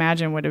only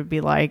imagine what it would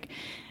be like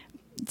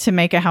to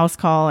make a house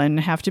call and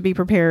have to be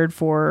prepared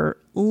for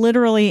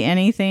literally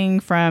anything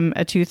from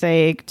a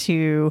toothache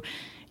to,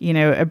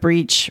 a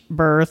breech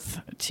birth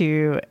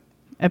to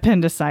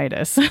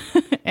appendicitis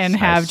and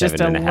have just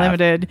a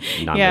limited,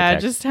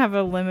 just have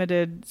a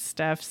limited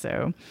stuff.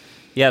 So.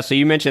 Yeah, so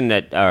you mentioned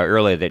that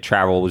earlier that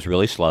travel was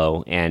really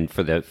slow, and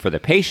for the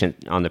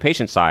patient, on the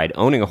patient side,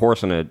 owning a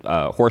horse and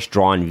a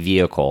horse-drawn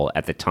vehicle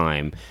at the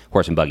time,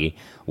 horse and buggy,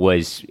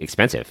 was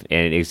expensive,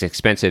 and it's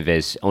expensive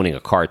as owning a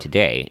car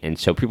today. And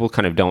so people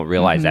kind of don't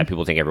realize that.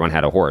 People think everyone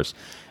had a horse.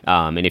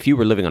 And if you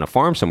were living on a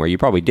farm somewhere, you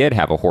probably did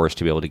have a horse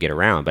to be able to get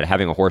around, but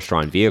having a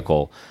horse-drawn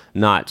vehicle,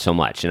 not so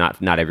much.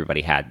 Not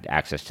everybody had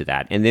access to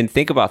that. And then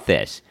think about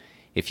this.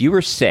 If you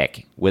were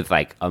sick with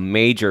like a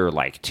major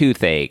like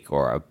toothache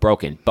or a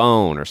broken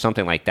bone or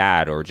something like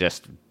that, or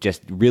just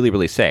really,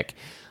 really sick,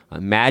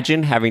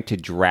 imagine having to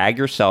drag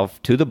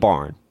yourself to the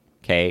barn,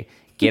 okay,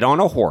 get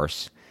on a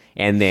horse,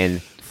 and then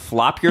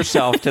flop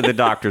yourself to the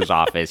doctor's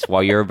office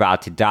while you're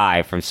about to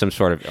die from some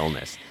sort of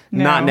illness.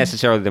 No. Not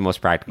necessarily the most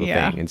practical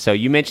thing. And so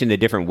you mentioned the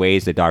different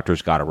ways that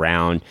doctors got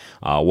around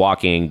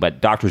walking,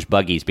 but doctors'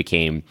 buggies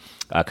became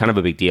kind of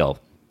a big deal.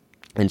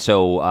 And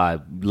so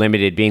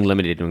being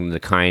limited in the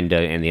kind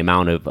and the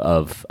amount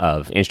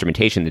of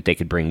instrumentation that they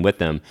could bring with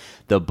them.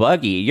 The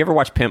buggy, you ever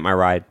watch Pimp My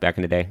Ride back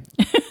in the day?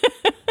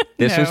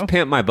 This was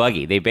Pimp My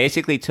Buggy. They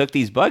basically took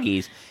these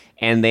buggies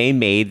and they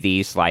made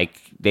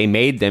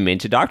them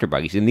into doctor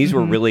buggies. And these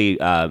were really,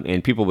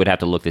 and people would have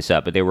to look this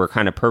up, but they were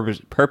kind of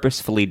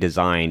purposefully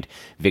designed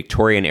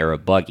Victorian era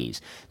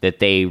buggies that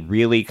they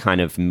really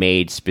kind of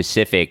made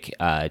specific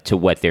to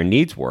what their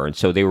needs were. And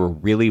so they were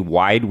really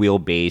wide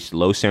wheelbase,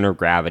 low center of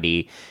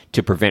gravity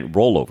to prevent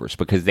rollovers,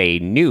 because they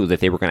knew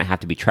that they were going to have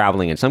to be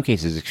traveling in some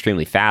cases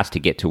extremely fast to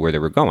get to where they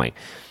were going.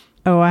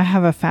 Oh, I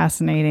have a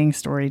fascinating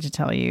story to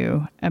tell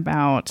you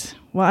about,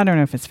 well, I don't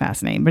know if it's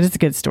fascinating, but it's a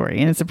good story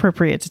and it's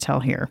appropriate to tell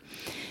here.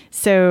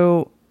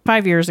 So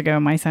 5 years ago,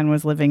 my son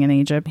was living in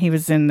Egypt. He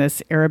was in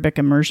this Arabic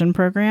immersion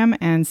program.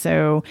 And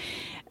so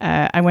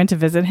I went to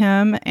visit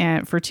him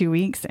for 2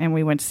 weeks and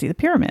we went to see the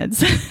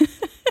pyramids.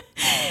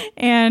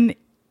 And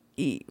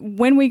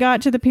when we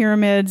got to the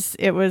pyramids,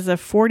 it was a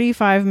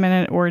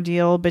 45-minute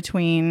ordeal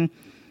between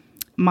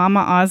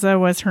Mama Azza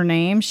was her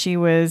name. She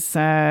was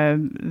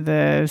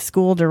the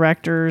school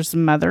director's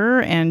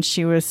mother, and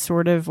she was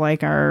sort of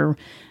like our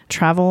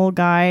travel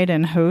guide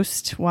and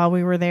host while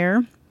we were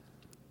there.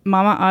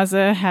 Mama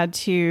Azza had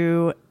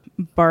to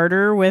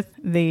barter with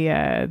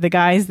the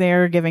guys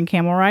there giving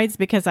camel rides,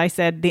 because I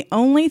said, the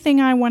only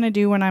thing I want to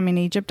do when I'm in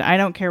Egypt, I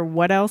don't care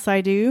what else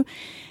I do,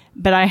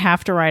 but I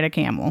have to ride a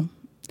camel.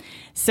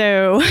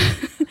 So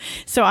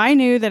I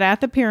knew that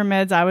at the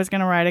pyramids, I was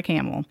going to ride a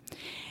camel.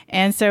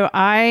 And so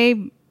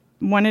I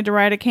wanted to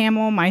ride a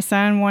camel. My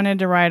son wanted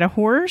to ride a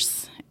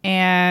horse,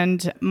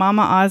 and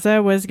Mama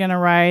Azza was going to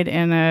ride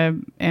in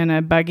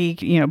a buggy,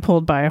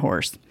 pulled by a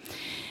horse.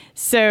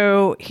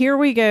 So here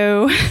we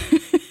go,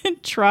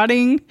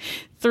 trotting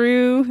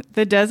through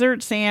the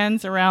desert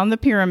sands around the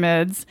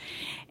pyramids.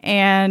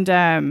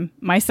 And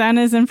my son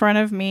is in front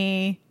of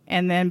me.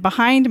 And then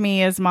behind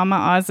me is Mama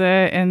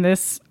Azza in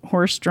this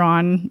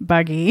horse-drawn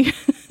buggy.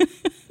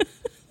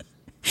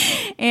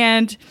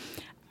 And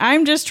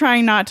I'm just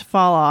trying not to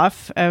fall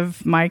off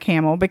of my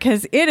camel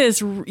because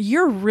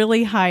you're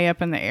really high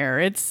up in the air.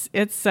 It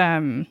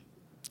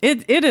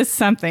is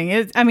something.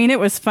 It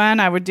was fun.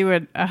 I would do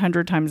it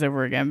 100 times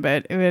over again,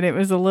 but it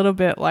was a little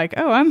bit like,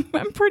 oh, I'm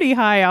pretty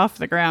high off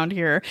the ground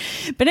here.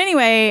 But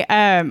anyway,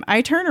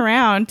 I turn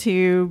around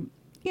to,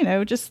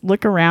 just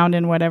look around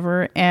and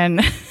whatever.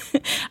 And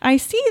I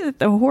see that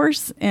the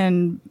horse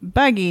and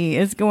buggy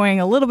is going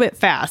a little bit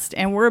fast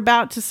and we're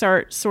about to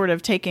start sort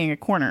of taking a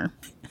corner.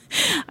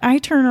 I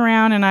turn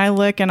around and I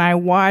look and I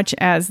watch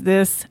as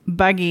this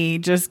buggy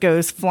just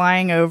goes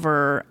flying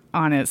over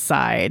on its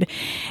side.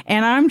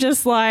 And I'm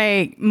just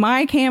like,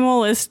 my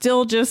camel is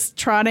still just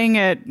trotting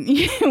at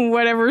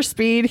whatever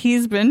speed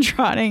he's been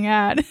trotting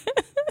at,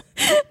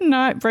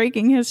 not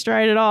breaking his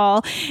stride at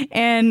all.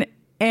 And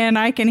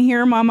I can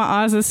hear Mama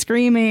Azza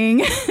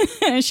screaming.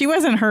 She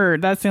wasn't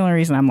hurt. That's the only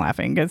reason I'm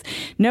laughing, because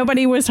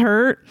nobody was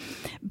hurt.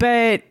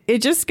 But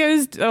it just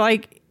goes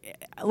like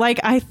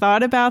I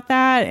thought about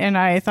that, and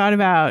I thought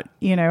about,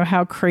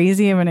 how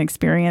crazy of an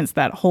experience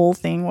that whole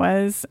thing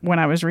was when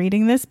I was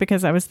reading this,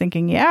 because I was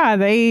thinking, yeah,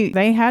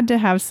 they had to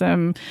have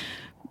some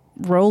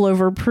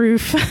rollover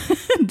proof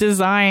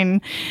design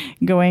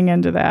going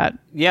into that.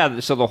 Yeah,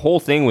 so the whole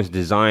thing was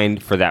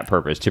designed for that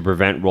purpose, to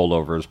prevent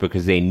rollovers,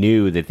 because they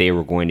knew that they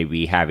were going to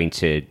be having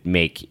to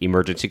make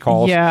emergency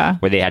calls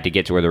where they had to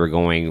get to where they were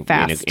going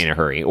in a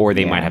hurry, or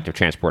they might have to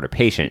transport a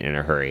patient in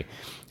a hurry.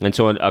 And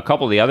so a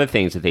couple of the other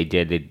things that they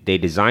did, they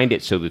designed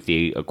it so that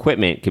the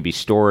equipment could be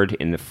stored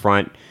in the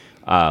front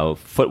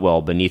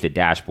footwell beneath the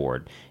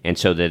dashboard, and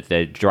so that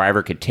the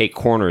driver could take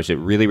corners at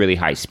really, really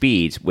high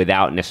speeds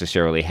without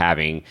necessarily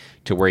having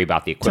to worry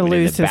about the equipment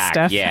in the back.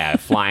 Stuff. Yeah,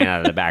 flying out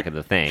of the back of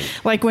the thing.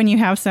 Like when you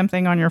have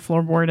something on your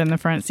floorboard in the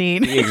front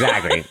seat.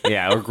 Exactly.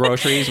 Yeah, or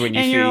groceries when you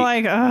and you're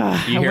like,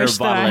 oh, you hear a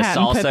bottle of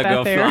salsa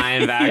go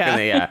flying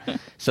back.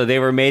 So they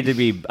were made to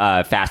be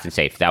fast and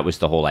safe. That was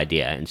the whole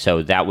idea, and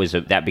so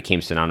that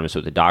became synonymous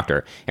with the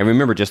doctor. And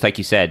remember, just like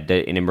you said,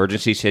 in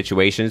emergency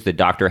situations, the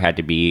doctor had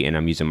to be, and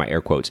I'm using my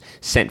air quotes,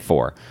 sent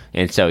for.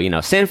 And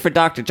so, send for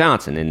Dr.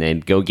 Johnson, and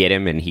then go get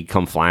him, and he'd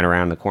come flying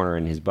around the corner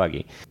in his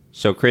buggy.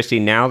 So, Christy,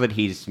 now that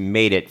he's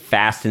made it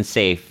fast and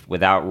safe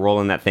without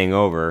rolling that thing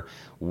over,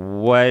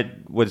 what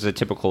was a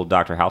typical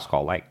Dr. House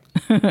call like?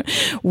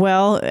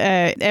 Well,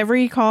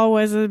 every call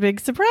was a big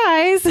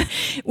surprise,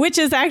 which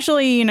is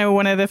actually,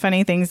 one of the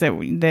funny things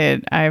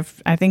that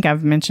I think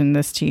I've mentioned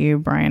this to you,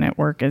 Brian, at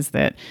work, is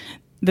that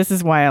this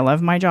is why I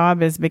love my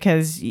job, is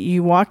because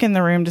you walk in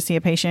the room to see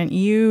a patient.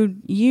 You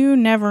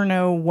never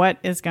know what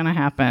is going to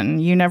happen.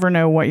 You never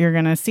know what you're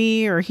going to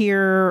see or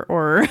hear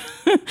or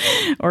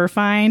or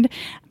find.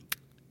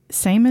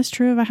 Same is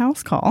true of a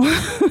house call.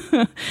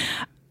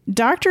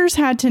 Doctors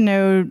had to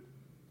know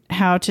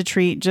how to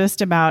treat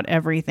just about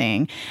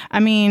everything. I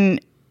mean,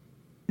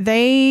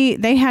 they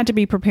had to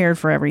be prepared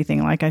for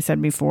everything, like I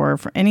said before,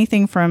 for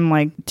anything from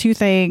like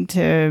toothache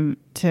to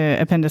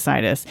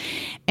appendicitis.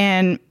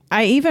 And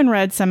I even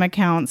read some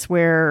accounts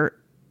where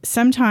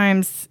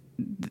sometimes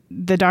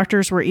the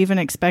doctors were even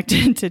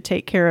expected to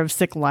take care of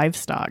sick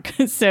livestock.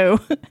 So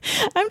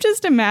I'm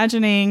just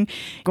imagining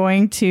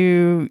going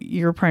to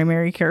your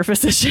primary care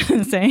physician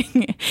and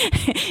saying,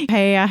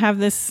 hey, I have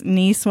this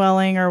knee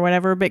swelling or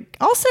whatever, but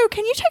also,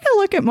 can you take a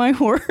look at my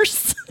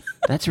horse?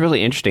 That's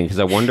really interesting, because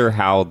I wonder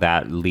how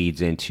that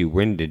leads into,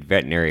 when did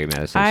veterinary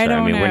medicine start? I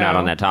don't know. We're not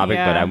on that topic,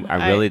 but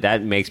I really,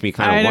 that makes me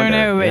kind of wonder.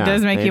 I don't know. It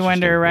does make you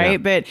wonder, right? Yeah.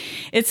 But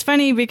it's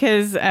funny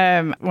because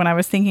when I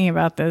was thinking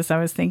about this, I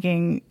was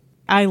thinking,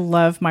 I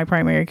love my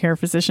primary care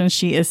physician.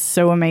 She is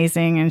so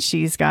amazing, and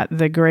she's got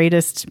the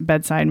greatest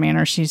bedside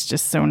manner. She's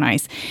just so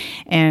nice.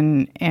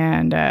 And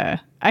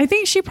I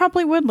think she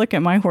probably would look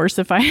at my horse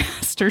if I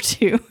asked her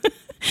to.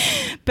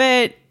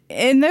 But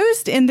in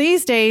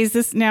these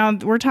days, now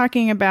we're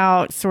talking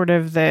about sort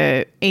of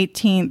the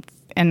 18th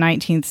and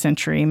 19th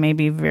century,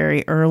 maybe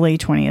very early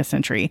 20th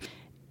century.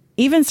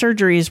 Even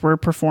surgeries were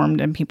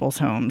performed in people's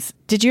homes.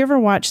 Did you ever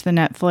watch the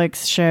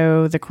Netflix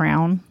show The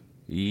Crown?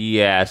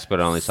 Yes, but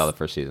I only saw the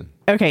first season.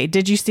 Okay.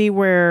 Did you see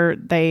where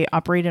they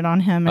operated on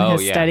him in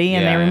his study?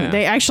 And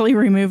they actually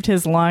removed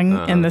his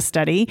lung in the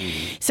study.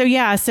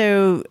 Mm-hmm.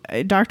 So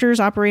doctors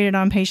operated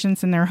on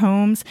patients in their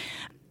homes,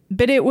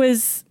 but it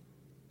was,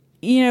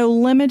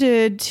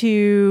 limited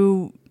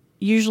to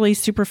usually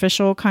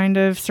superficial kind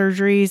of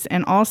surgeries.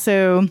 And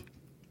also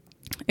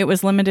it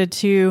was limited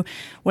to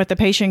what the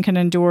patient can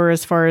endure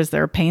as far as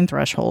their pain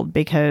threshold,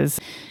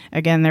 because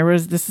again,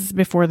 this is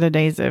before the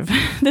days of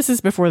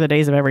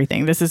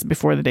everything. This is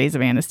before the days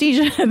of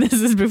anesthesia. This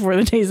is before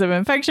the days of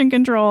infection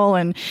control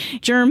and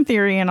germ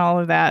theory and all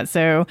of that.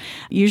 So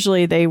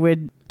usually they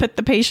would put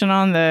the patient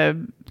on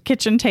the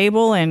kitchen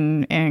table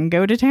and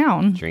go to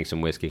town. Drink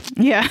some whiskey.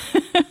 Yeah.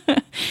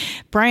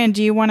 Brian,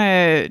 do you want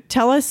to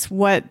tell us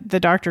what the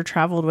doctor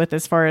traveled with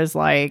as far as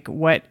like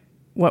what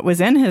what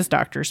was in his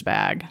doctor's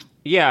bag.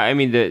 Yeah, I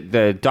mean,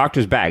 the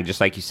doctor's bag,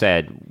 just like you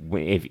said,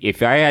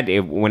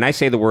 when I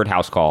say the word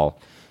house call,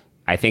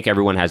 I think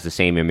everyone has the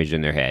same image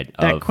in their head.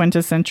 That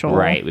quintessential.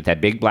 Right, with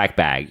that big black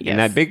bag. Yes. And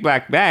that big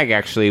black bag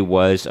actually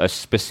was a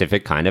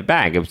specific kind of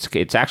bag.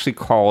 It's actually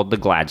called the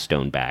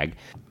Gladstone bag.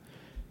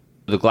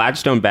 The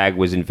Gladstone bag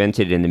was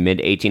invented in the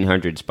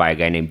mid-1800s by a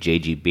guy named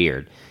J.G.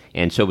 Beard.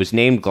 And so it was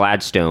named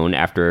Gladstone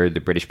after the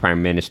British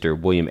Prime Minister,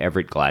 William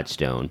Everett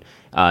Gladstone.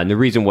 And the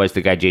reason was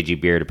the guy J.G.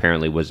 Beard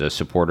apparently was a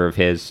supporter of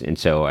his. And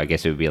so I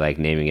guess it would be like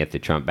naming it the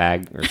Trump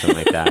bag or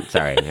something like that.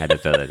 Sorry, I had to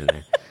throw that in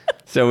there.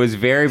 So it was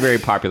very, very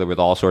popular with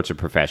all sorts of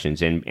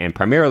professions, and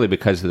primarily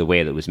because of the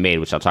way that it was made,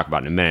 which I'll talk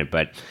about in a minute.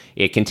 But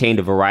it contained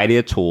a variety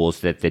of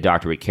tools that the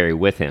doctor would carry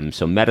with him.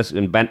 So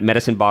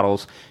medicine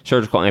bottles,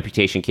 surgical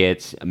amputation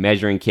kits,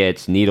 measuring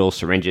kits, needles,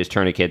 syringes,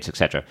 tourniquets,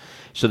 etc.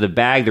 So the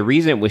bag, the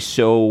reason it was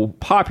so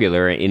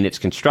popular in its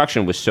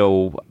construction was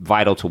so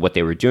vital to what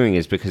they were doing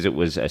is because it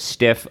was a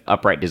stiff,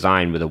 upright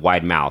design with a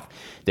wide mouth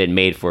that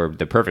made for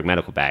the perfect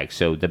medical bag.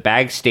 So the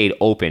bag stayed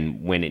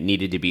open when it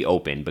needed to be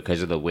open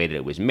because of the way that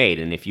it was made.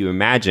 And if you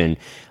imagine,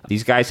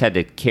 these guys had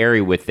to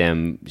carry with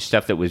them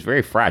stuff that was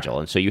very fragile.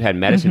 And so you had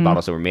medicine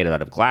bottles that were made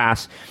out of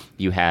glass.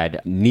 You had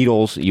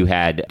needles. You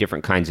had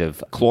different kinds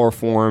of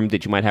chloroform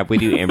that you might have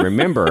with you. And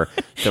remember,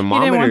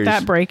 thermometers... You didn't want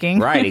that breaking.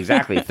 Right,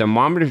 exactly.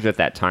 Thermometers at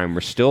that time were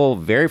still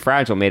very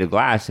fragile, made of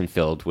glass and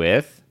filled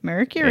with...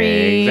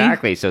 mercury.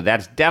 Exactly. So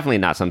that's definitely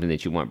not something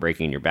that you want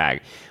breaking in your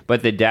bag.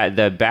 But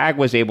the bag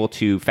was able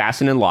to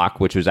fasten and lock,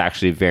 which was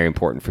actually very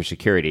important for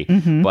security.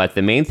 But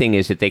the main thing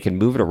is that they could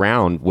move it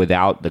around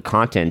without the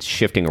contents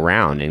shifting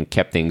around and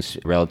kept things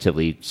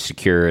relatively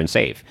secure and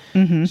safe.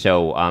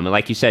 So,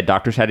 like you said,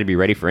 doctors had to be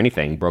ready for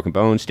anything. Broken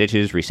bones,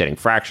 stitches, resetting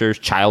fractures,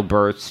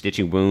 childbirth,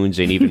 stitching wounds,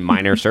 and even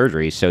minor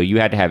surgeries. So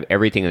you had to have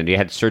everything. And you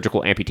had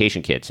surgical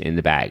amputation kits in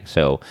the bag.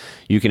 So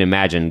you can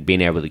imagine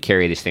being able to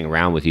carry this thing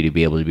around with you to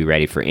be able to be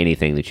ready for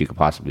anything that you could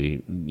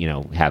possibly,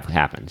 have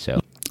happen.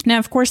 So now,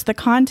 of course, the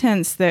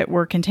contents that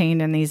were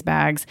contained in these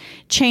bags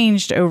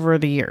changed over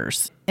the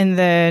years. In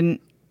the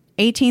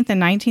 18th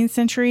and 19th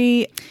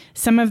century,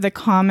 some of the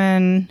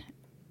common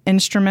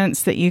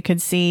instruments that you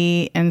could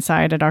see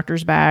inside a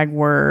doctor's bag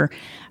were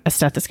a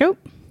stethoscope,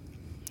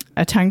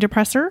 a tongue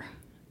depressor,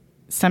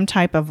 some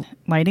type of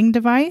lighting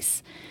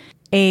device,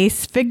 a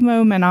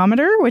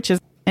sphygmomanometer, which is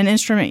an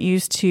instrument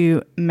used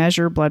to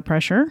measure blood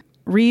pressure,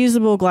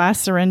 reusable glass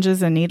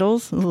syringes and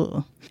needles,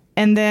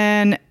 and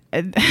then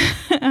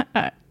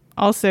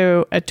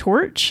also a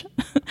torch,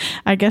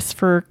 I guess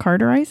for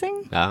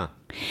cauterizing.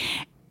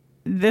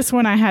 This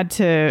one I had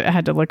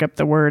to look up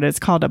the word. It's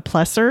called a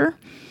plesser,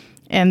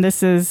 and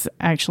this is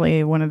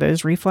actually one of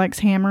those reflex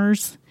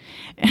hammers.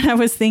 And I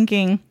was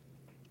thinking,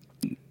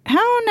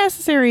 how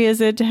necessary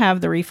is it to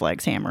have the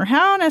reflex hammer?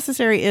 How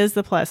necessary is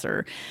the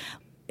plesser?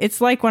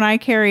 It's like when I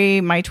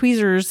carry my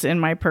tweezers in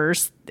my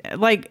purse.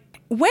 Like,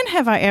 when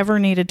have I ever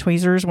needed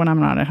tweezers when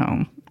I'm not at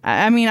home?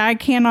 I mean, I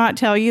cannot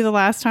tell you the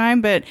last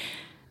time, but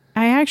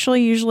I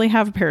actually usually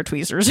have a pair of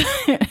tweezers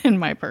in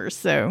my purse.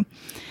 So,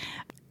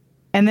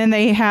 and then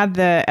they had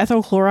the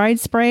ethyl chloride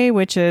spray,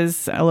 which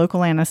is a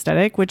local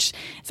anesthetic, which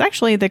is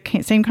actually the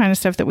same kind of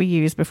stuff that we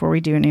use before we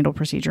do a needle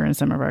procedure in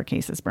some of our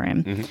cases,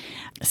 Brian.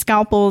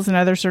 Scalpels and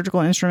other surgical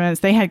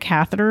instruments. They had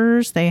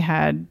catheters, they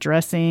had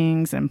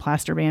dressings and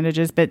plaster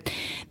bandages, but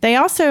they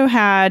also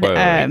had...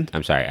 Wait.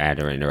 I'm sorry, I had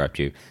to interrupt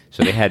you.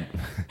 So they had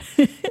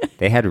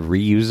they had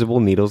reusable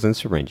needles and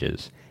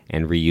syringes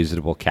and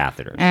reusable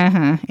catheters.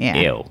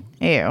 Yeah.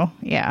 Ew,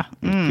 yeah.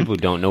 People who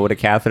don't know what a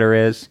catheter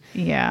is,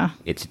 Yeah.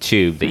 it's a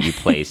tube that you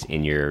place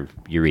in your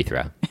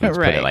urethra. Let's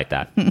put it like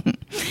that.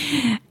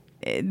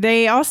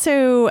 They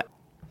also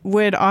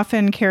would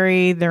often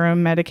carry their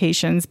own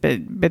medications,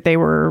 but they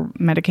were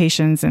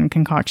medications and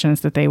concoctions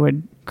that they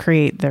would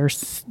create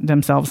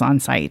themselves on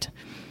site.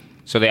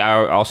 So they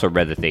also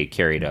read that they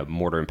carried a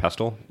mortar and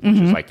pestle, which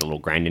is like the little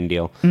grinding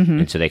deal.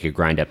 And so they could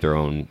grind up their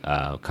own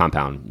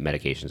compound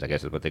medications, I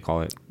guess is what they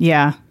call it.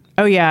 Yeah.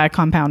 Oh, yeah,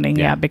 compounding.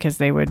 Yeah, because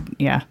they would,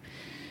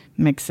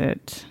 mix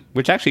it.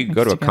 Which actually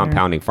go to a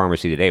compounding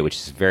pharmacy today, which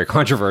is very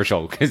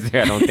controversial because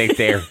I don't think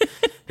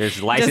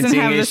there's licensing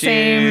issues.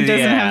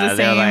 Doesn't have the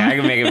same. Like, I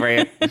can make it for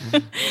you.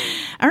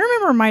 I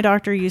remember my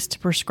doctor used to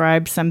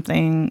prescribe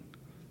something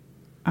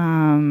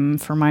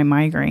for my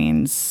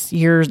migraines.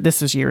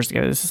 This was years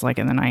ago. This is like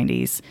in the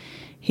 90s.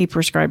 He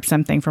prescribed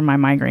something for my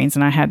migraines,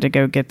 and I had to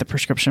go get the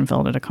prescription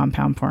filled at a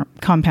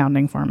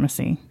compounding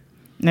pharmacy.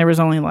 And there was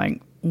only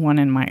like one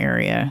in my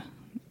area.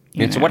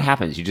 And so what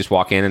happens? You just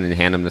walk in and then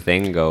hand them the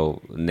thing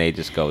and they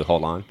just go,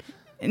 hold on?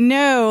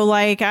 No,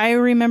 like I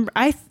remember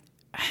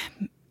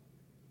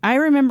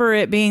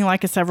it being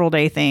like a several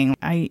day thing.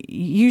 I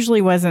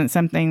usually wasn't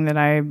something that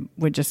I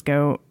would just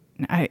go...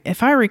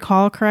 if I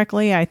recall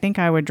correctly, I think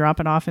I would drop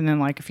it off and then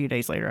like a few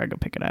days later I'd go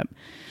pick it up.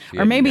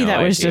 Or maybe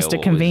that was just a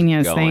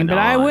convenience thing, but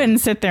I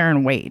wouldn't sit there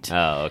and wait.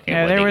 Oh, okay.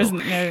 No, there was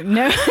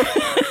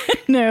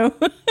no.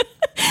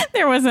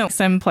 There wasn't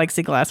some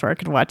plexiglass where I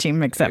could watch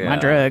him accept my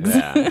drugs.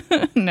 Yeah.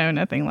 No,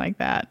 nothing like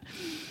that.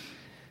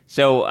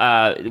 So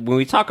when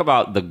we talk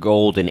about the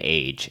golden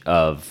age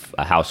of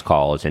house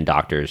calls and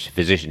doctors,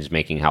 physicians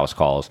making house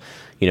calls,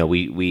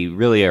 we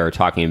really are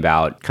talking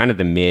about kind of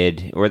the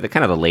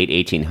the late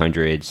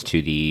 1800s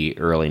to the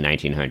early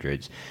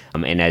 1900s.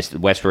 And as the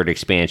westward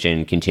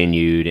expansion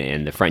continued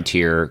and the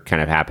frontier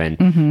kind of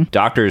happened,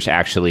 doctors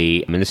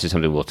actually, I mean, this is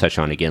something we'll touch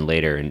on again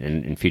later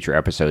in future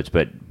episodes,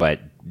 but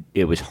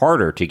it was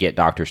harder to get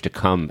doctors to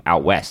come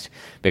out west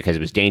because it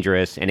was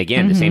dangerous. And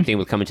again, the same thing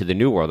with coming to the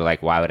New World. They're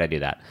like, why would I do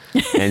that?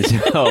 And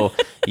so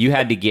you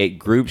had to get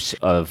groups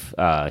of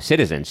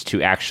citizens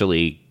to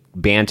actually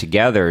band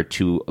together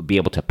to be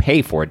able to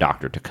pay for a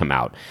doctor to come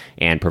out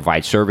and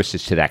provide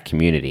services to that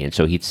community. And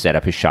so he'd set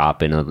up his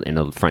shop in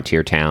a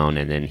frontier town,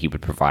 and then he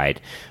would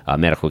provide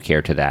medical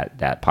care to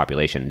that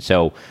population.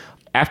 So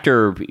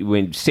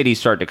when cities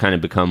start to kind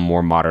of become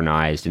more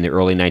modernized in the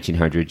early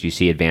 1900s, you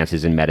see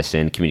advances in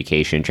medicine,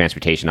 communication,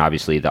 transportation.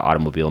 Obviously, the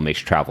automobile makes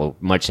travel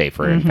much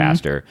safer and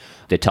faster.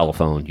 The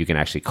telephone, you can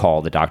actually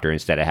call the doctor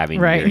instead of having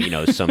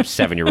some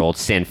 7-year-old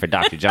send for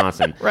Dr.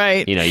 Johnson.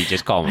 Right. You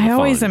just call him on the phone. I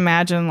always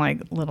imagine like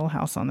Little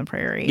House on the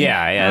Prairie.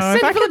 Yeah.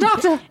 Send for the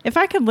doctor. If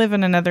I could live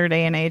in another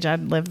day and age,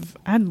 I'd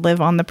live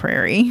on the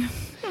prairie.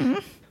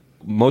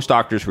 Most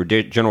doctors were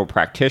general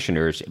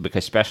practitioners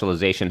because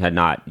specialization had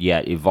not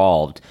yet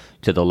evolved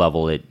to the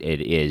level it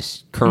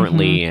is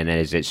currently, and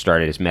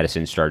as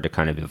medicine started to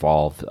kind of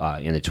evolve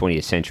in the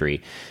 20th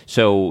century.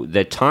 So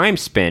the time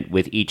spent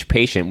with each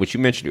patient, which you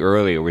mentioned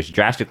earlier, was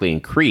drastically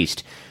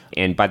increased.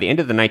 And by the end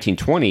of the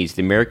 1920s,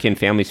 the American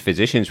Family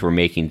Physicians were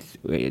making,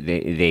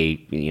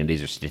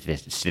 these are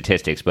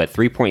statistics, but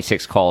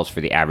 3.6 calls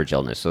for the average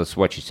illness. So that's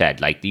what you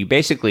said. Like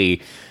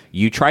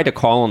you tried to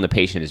call on the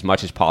patient as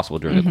much as possible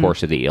during the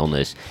course of the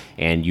illness,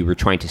 and you were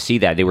trying to see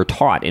that. They were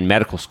taught in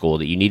medical school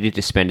that you needed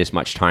to spend as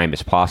much time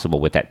as possible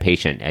with that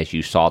patient as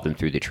you saw them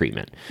through the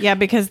treatment. Yeah,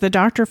 because the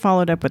doctor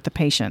followed up with the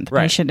patient. The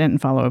patient didn't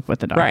follow up with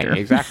the doctor. Right,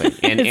 exactly.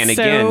 And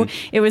so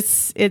again,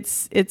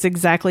 it's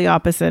exactly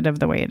opposite of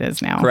the way it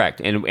is now.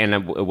 Correct.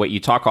 And what you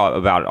talk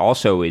about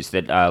also is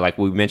that, like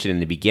we mentioned in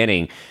the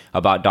beginning,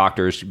 about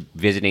doctors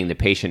visiting the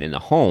patient in the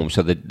home.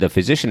 So the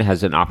physician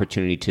has an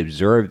opportunity to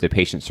observe the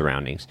patient's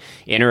surroundings,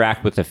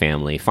 interact with the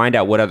family, find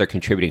out what other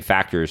contributing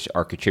factors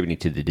are contributing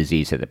to the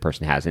disease that the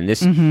person has. And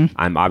this,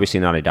 I'm obviously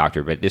not a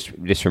doctor, but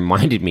this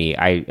reminded me,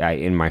 I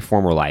in my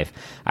former life,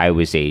 I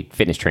was a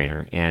fitness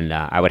trainer, and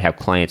I would have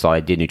clients, I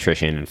did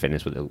nutrition and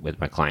fitness with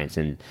my clients,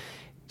 and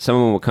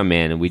someone would come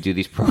in and we'd do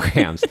these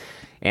programs,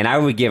 and I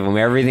would give them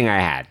everything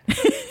I had.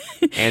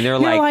 And they're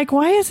like,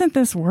 why isn't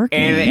this working?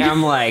 And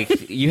I'm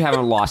like, you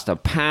haven't lost a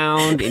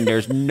pound, and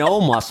there's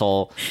no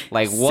muscle.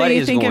 Like, what is going on? So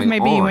you think if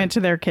maybe you went to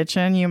their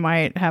kitchen, you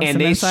might have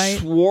some insight? And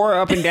they swore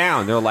up and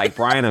down. They're like,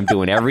 Brian, I'm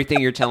doing everything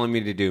you're telling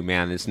me to do,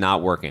 man. It's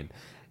not working.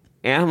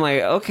 And I'm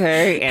like,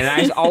 okay. And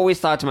I always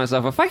thought to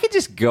myself, if I could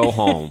just go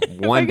home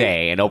one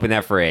day and open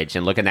that fridge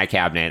and look in that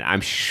cabinet, I'm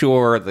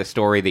sure the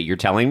story that you're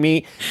telling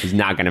me is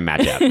not going to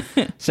match up.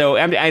 So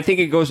I think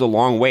it goes a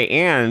long way.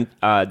 And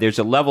there's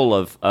a level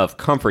of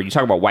comfort. You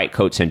talk about white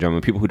coat syndrome,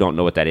 and people who don't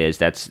know what that is,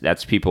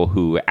 that's people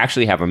who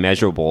actually have a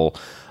measurable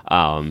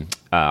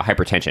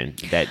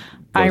hypertension. That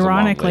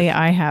ironically,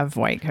 I have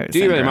white coat syndrome. Do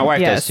you really? My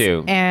wife does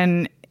too.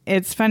 And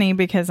it's funny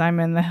because I'm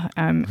in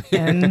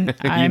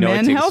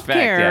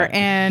healthcare,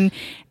 and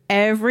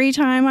every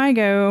time I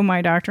go,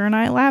 my doctor and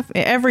I laugh.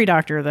 Every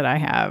doctor that I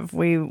have,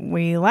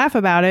 we laugh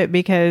about it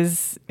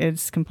because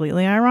it's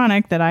completely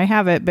ironic that I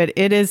have it, but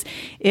it is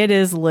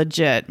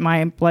legit.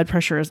 My blood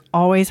pressure is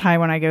always high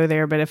when I go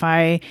there, but if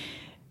I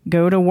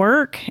go to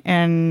work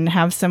and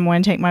have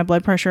someone take my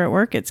blood pressure at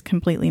work, it's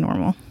completely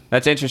normal.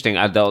 That's interesting.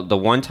 The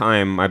one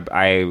time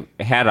I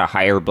had a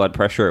higher blood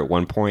pressure at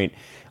one point.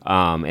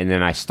 And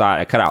then I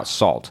cut out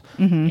salt,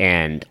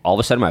 and all of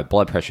a sudden my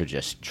blood pressure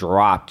just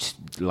dropped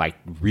like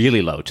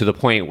really low, to the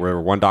point where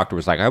one doctor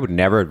was like, I would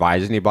never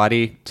advise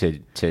anybody to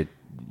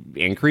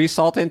increase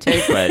salt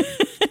intake, but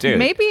dude,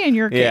 maybe in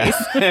your case.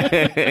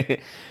 Yeah.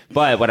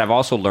 But what I've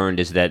also learned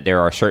is that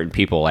there are certain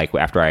people, like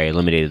after I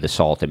eliminated the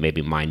salt, that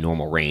maybe my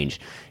normal range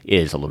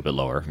is a little bit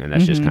lower, and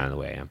that's just kind of the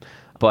way I am.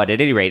 But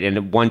at any rate,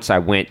 and once I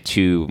went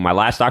to my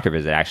last doctor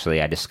visit,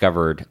 actually, I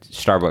discovered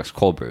Starbucks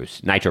cold brews,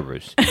 nitro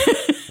brews.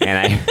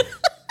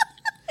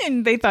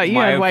 And they thought you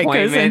had white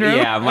coat syndrome.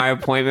 Yeah, my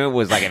appointment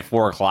was like at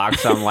 4:00,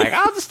 so I'm like,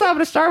 I'll just stop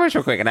at a Starbucks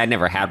real quick. And I'd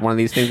never had one of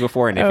these things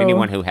before. And if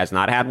anyone who has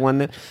not had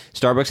one,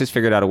 Starbucks has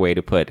figured out a way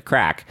to put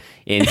crack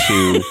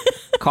into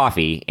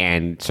coffee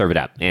and serve it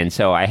up. And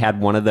so I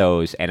had one of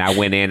those, and I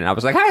went in and I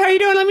was like, hi, how you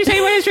doing? Let me tell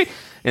you my history.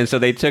 And so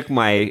they took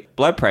my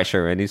blood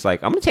pressure, and he's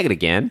like, I'm going to take it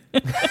again.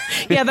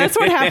 Yeah, that's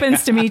what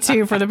happens to me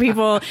too. For the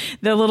people,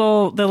 the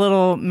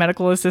little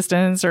medical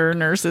assistants or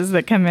nurses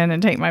that come in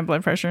and take my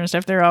blood pressure and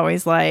stuff, they're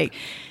always like,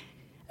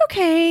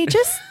 okay,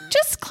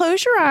 just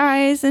close your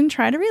eyes and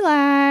try to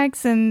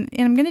relax, and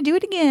I'm going to do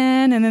it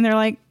again. And then they're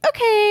like,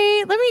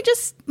 okay, let me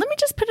just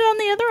put it on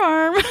the other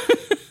arm.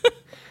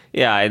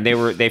 Yeah, and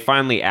they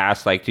finally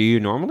asked, like, do you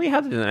normally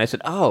have it? And I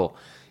said, oh,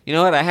 you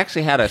know what? I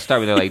actually had a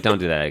Starbucks. They're like, don't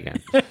do that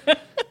again.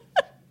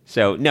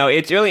 So, no,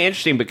 it's really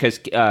interesting because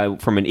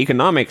from an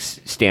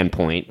economics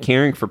standpoint,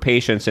 caring for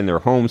patients in their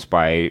homes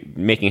by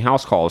making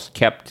house calls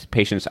kept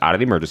patients out of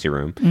the emergency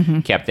room,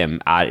 kept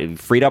them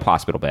freed up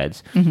hospital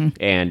beds,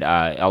 and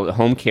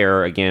home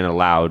care, again,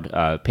 allowed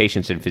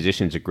patients and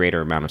physicians a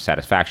greater amount of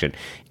satisfaction.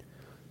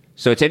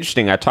 So it's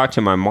interesting. I talked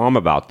to my mom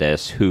about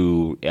this,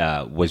 who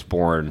was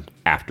born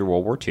after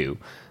World War II.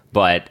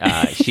 But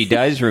she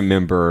does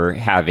remember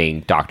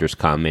having doctors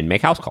come and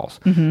make house calls.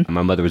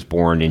 My mother was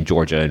born in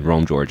Georgia, in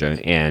Rome, Georgia.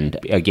 And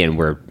again,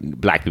 we're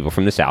black people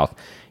from the South.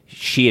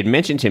 She had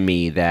mentioned to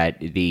me that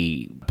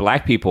the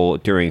black people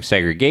during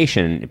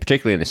segregation,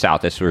 particularly in the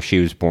South, that's where she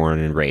was born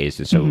and raised.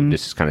 And so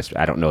this is kind of,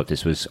 I don't know if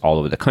this was all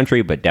over the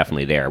country, but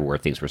definitely there where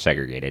things were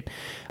segregated.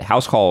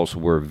 House calls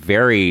were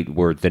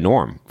the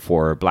norm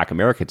for black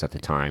Americans at the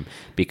time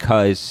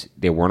because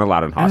they weren't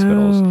allowed in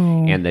hospitals.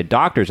 And the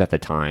doctors at the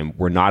time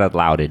were not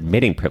allowed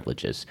admitting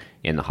privileges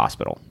in the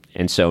hospital.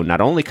 And so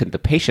not only could the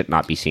patient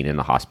not be seen in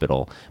the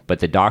hospital, but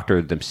the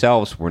doctor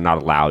themselves were not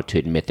allowed to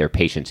admit their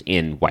patients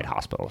in white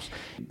hospitals.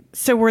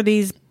 So were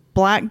these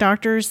black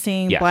doctors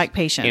seeing black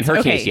patients? In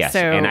her case, yes. So,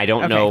 and I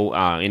don't know,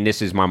 and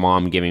this is my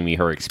mom giving me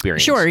her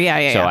experience. Sure,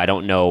 yeah. So I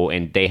don't know,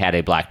 and they had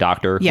a black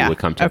doctor who would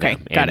come to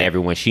them. And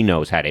everyone she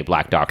knows had a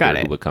black doctor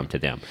who would come to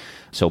them.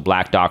 So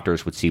black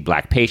doctors would see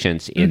black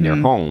patients in their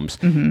homes.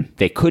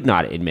 They could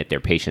not admit their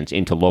patients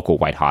into local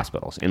white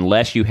hospitals.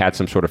 Unless you had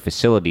some sort of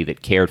facility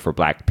that cared for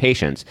black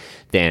patients,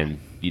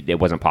 then it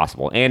wasn't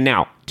possible. And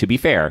now, to be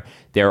fair,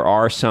 there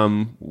are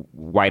some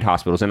white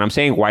hospitals, and I'm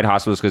saying white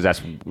hospitals because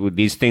that's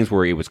these things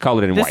where it was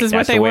colored in white. This is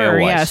that's what they the way were.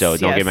 It was. Yes, so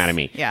don't get mad at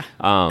me. Yeah.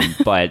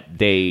 But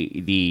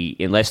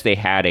unless they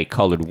had a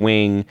colored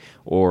wing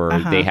or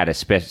they had a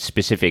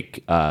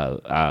specific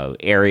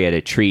area to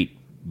treat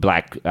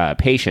black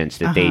patients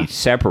that they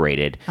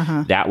separated,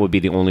 that would be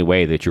the only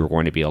way that you were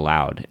going to be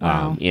allowed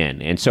in.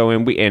 And so,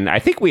 and I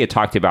think we had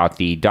talked about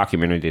the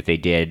documentary that they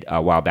did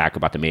a while back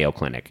about the Mayo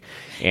Clinic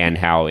and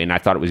I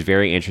thought it was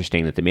very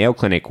interesting that the Mayo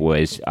Clinic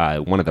was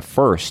one of the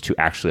first to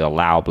actually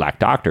allow black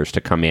doctors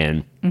to come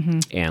in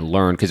and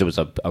learn, because it was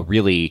a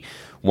really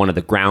one of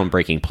the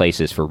groundbreaking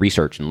places for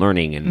research and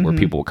learning and where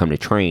people would come to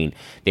train.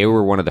 They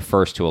were one of the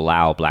first to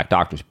allow black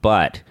doctors,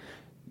 but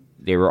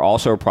they were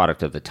also a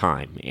product of the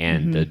time.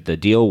 And the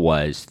deal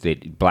was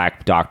that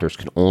black doctors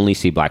could only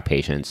see black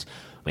patients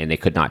and they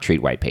could not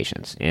treat white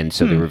patients. And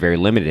so they were very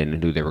limited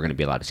in who they were going to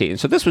be allowed to see. And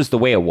so this was the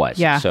way it was.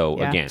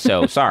 Again,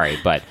 sorry,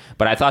 but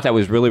I thought that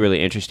was really, really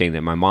interesting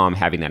that my mom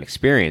having that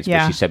experience,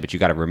 but she said, but you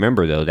got to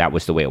remember though, that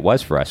was the way it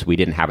was for us. We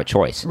didn't have a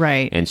choice.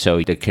 Right. And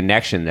so the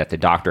connection that the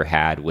doctor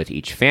had with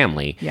each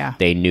family,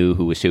 they knew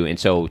who was who. And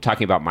so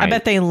talking about I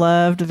bet they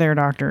loved their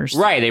doctors.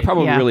 Right. They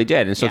probably really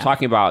did. And so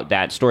talking about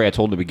that story I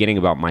told in the beginning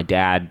about my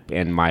dad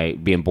and my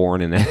being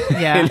born in that,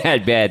 in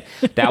that bed,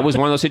 that was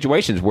one of those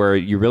situations where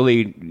you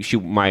really,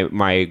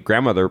 my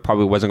grandmother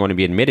probably wasn't going to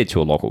be admitted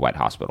to a local white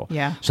hospital.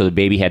 Yeah. So the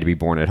baby had to be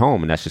born at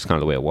home, and that's just kind of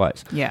the way it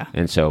was. Yeah.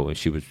 And so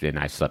and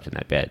I slept in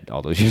that bed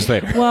all those years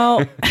later.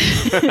 Well,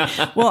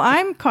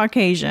 I'm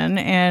Caucasian,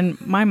 and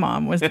my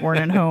mom was born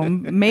at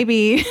home.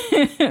 Maybe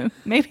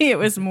it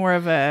was more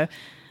of a.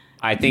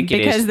 I think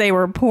because they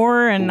were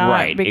poor and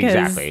not because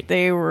exactly.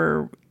 they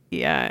were.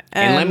 Yeah.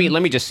 And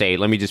let me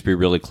just be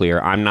really clear.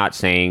 I'm not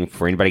saying,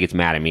 for anybody gets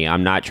mad at me,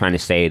 I'm not trying to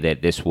say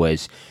that this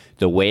was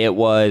the way it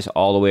was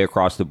all the way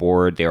across the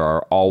board. There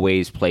are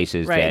always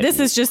places that... This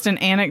is just an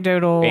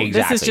anecdotal...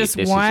 Exactly. This is just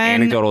this one... is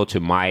anecdotal to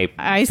my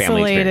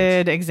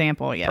isolated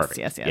example. Yes,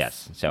 Perfect.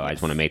 yes. So I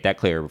just want to make that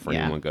clear before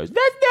anyone goes,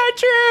 that's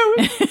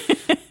not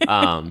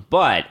true!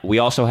 But we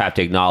also have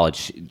to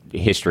acknowledge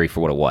history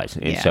for what it was.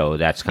 And so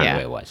that's kind of the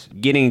way it was.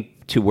 Getting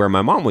to where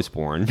my mom was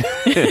born,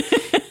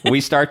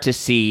 we start to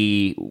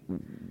see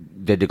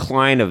the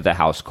decline of the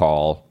house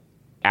call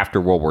after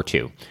World War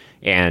II.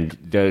 And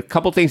the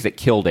couple things that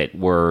killed it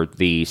were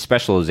the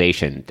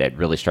specialization that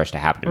really starts to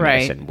happen in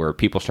medicine, where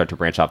people start to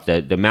branch off.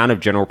 The amount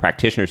of general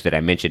practitioners that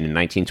I mentioned in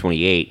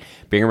 1928,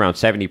 being around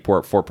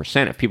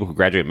 74% of people who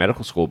graduated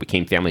medical school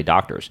became family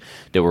doctors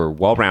that were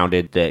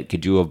well-rounded, that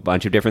could do a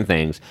bunch of different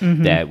things,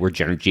 that were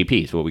general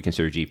GPs, what we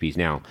consider GPs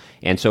now.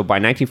 And so by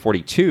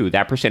 1942,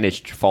 that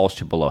percentage falls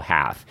to below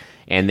half.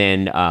 And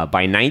then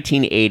by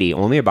 1980,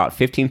 only about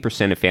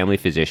 15% of family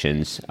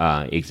physicians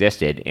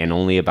existed, and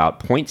only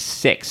about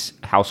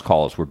 0.6 house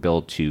calls were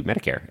billed to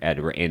Medicare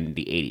in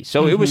the 80s.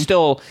 So it was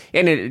still,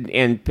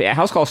 and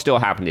house calls still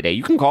happen today.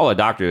 You can call a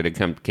doctor that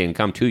can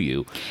come to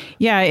you.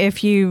 Yeah,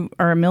 if you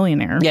are a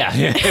millionaire.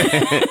 Yeah.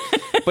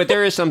 But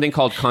there is something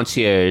called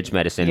concierge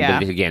medicine.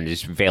 But again,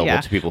 it's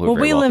available to people who are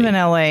very we wealthy. live in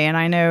LA, and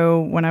I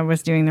know when I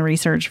was doing the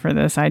research for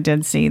this, I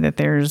did see that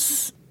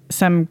there's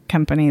some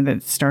company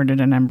that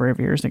started a number of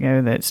years ago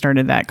that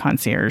started that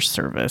concierge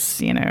service,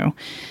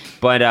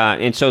 But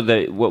and so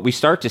what we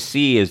start to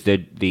see is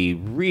the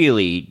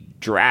really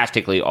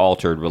drastically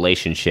altered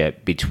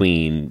relationship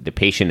between the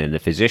patient and the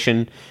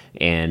physician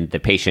and the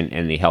patient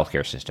and the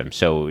healthcare system.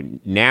 So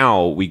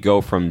now we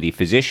go from the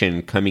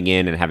physician coming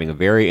in and having a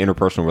very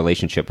interpersonal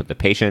relationship with the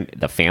patient,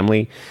 the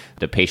family,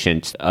 the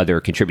patient's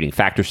other contributing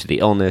factors to the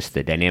illness,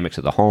 the dynamics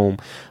of the home,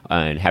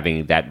 and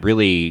having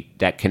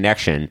that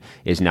connection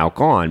is now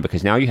gone,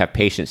 because now you have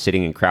patients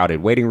sitting in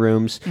crowded waiting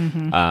rooms,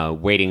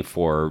 waiting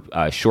for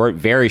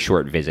very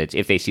short visits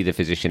if they see the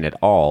physician at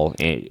all.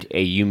 And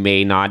you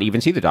may not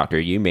even see the doctor.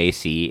 You may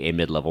see a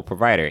mid-level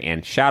provider.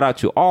 And shout out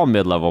to all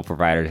mid-level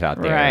providers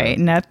out there. Right.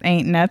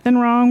 Ain't nothing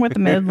wrong with the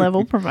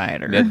mid-level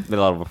provider.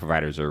 Mid-level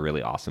providers are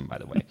really awesome, by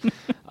the way.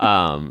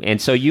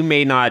 And so you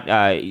may not,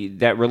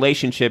 that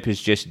relationship is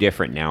just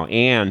different now.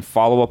 And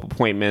follow-up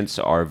appointments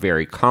are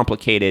very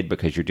complicated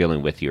because you're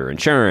dealing with your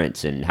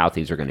insurance and how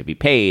things are going to be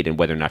paid and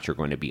whether or not you're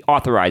going to be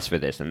authorized for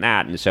this and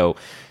that. And so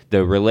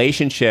the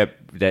relationship,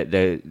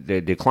 the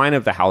decline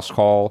of the house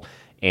call,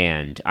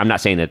 and I'm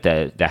not saying that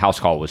the house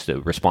call was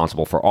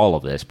responsible for all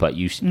of this, but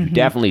you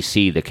definitely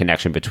see the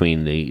connection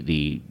between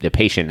the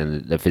patient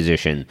and the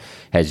physician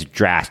has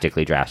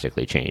drastically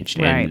changed.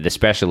 Right. And the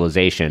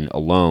specialization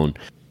alone.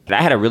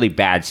 I had a really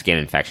bad skin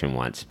infection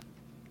once.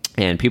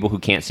 And people who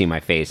can't see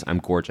my face, I'm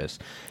gorgeous.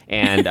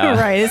 And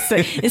right,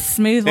 it's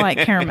smooth like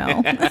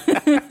caramel.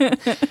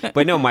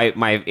 But no,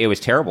 it was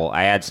terrible.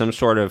 I had some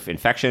sort of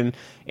infection,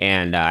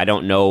 and I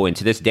don't know. And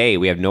to this day,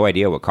 we have no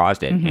idea what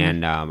caused it.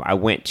 And I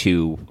went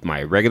to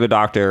my regular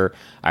doctor.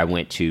 I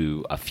went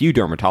to a few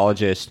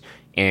dermatologists.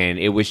 And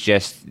it was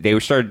just,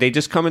 they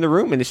just come in the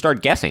room and they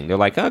start guessing. They're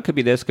like, oh, it could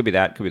be this, could be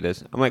that, could be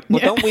this. I'm like,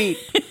 well,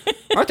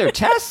 aren't there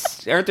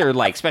tests? Aren't there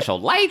like special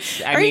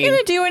lights? Are you going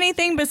to do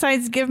anything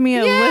besides give me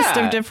a list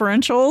of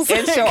differentials?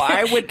 And so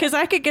I would, because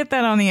I could get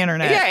that on the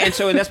internet. Yeah.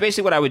 And that's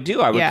basically what I would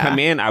do. I would come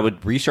in, I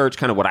would research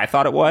kind of what I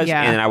thought it was.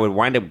 Yeah. And then I would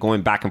wind up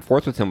going back and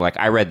forth with him. Like,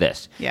 I read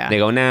this. Yeah. They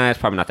go, nah, it's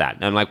probably not that.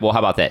 And I'm like, well, how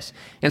about this?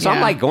 And so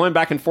I'm like going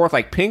back and forth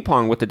like ping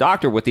pong with the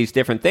doctor with these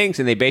different things.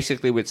 And they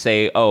basically would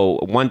say,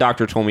 oh, one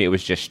doctor told me it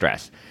was just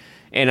stress.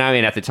 And I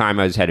mean, at the time,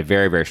 I had a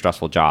very, very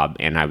stressful job,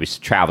 and I was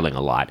traveling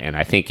a lot. And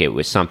I think it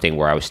was something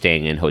where I was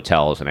staying in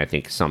hotels, and I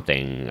think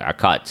I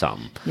caught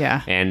something.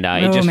 Yeah. And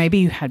maybe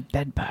you had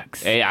bed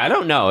bugs. I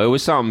don't know. It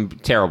was something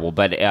terrible,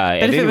 but at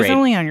if any it was rate,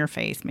 only on your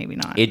face, maybe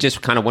not. It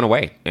just kind of went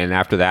away, and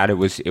after that, it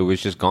was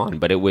just gone.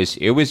 But it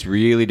was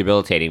really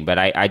debilitating. But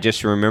I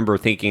just remember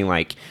thinking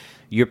like,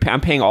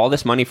 I'm paying all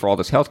this money for all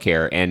this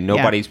healthcare, and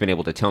nobody's been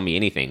able to tell me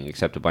anything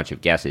except a bunch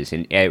of guesses.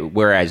 And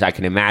whereas I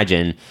can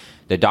imagine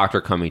the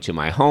doctor coming to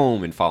my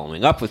home and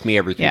following up with me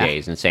every 3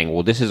 days and saying,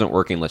 well, this isn't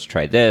working, let's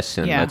try this,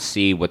 and let's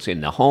see what's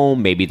in the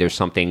home. Maybe there's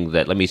something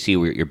let me see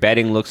what your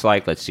bedding looks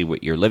like. Let's see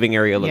what your living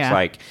area looks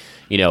like.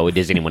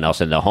 Does anyone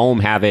else in the home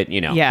have it?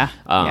 You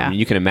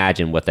can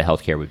imagine what the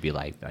healthcare would be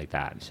like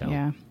that.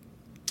 So,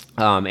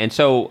 and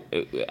so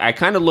I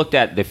kind of looked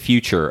at the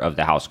future of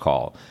the house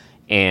call,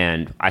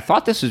 and I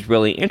thought this was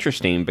really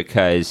interesting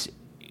because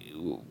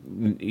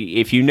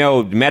if you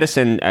know,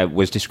 medicine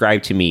was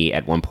described to me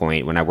at one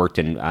point when I worked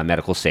in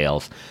medical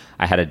sales.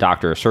 I had a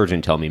doctor, a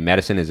surgeon, tell me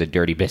medicine is a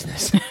dirty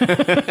business.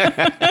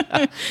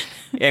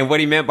 And what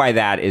he meant by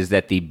that is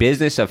that the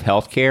business of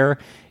healthcare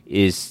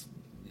is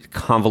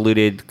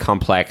convoluted,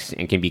 complex,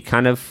 and can be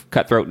kind of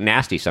cutthroat and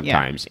nasty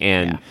sometimes.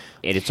 And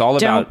it's all about...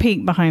 Don't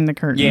peek behind the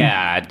curtain.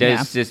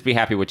 Just be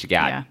happy what you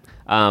got.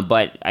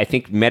 But I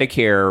think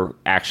Medicare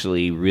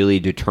actually really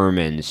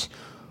determines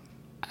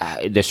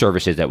the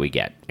services that we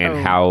get and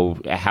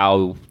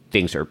how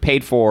things are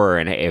paid for,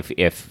 and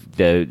if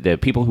the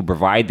people who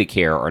provide the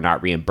care are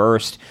not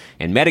reimbursed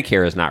and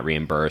Medicare is not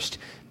reimbursed,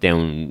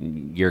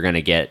 then you're going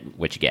to get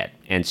what you get.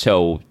 And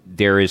so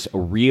there is a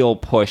real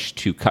push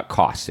to cut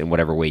costs in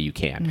whatever way you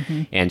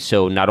can. And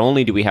so not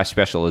only do we have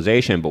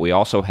specialization, but we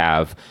also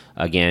have,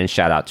 again,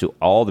 shout out to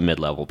all the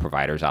mid-level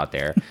providers out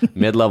there,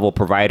 mid-level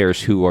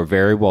providers who are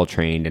very well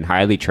trained and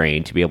highly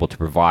trained to be able to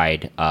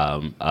provide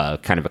a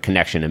kind of a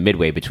connection, a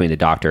midway between the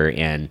doctor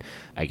and,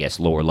 I guess,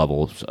 lower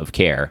levels of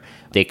care.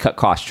 They cut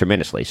costs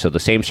tremendously. So the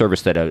same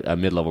service that a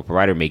mid-level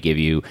provider may give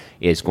you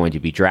is going to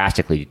be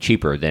drastically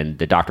cheaper than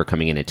the doctor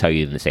coming in and tell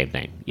you the same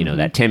thing. You know,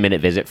 that 10-minute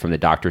visit from the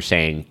doctor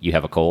saying you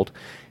have a cold,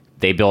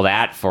 they bill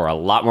that for a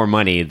lot more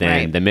money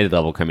than the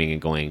mid-level coming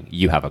and going,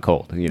 you have a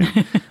cold.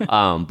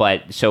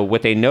 But so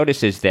what they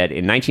noticed is that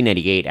in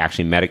 1998,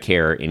 actually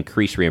Medicare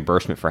increased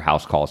reimbursement for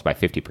house calls by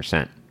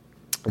 50%.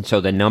 And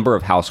so the number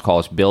of house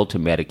calls billed to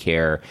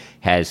Medicare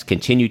has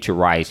continued to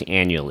rise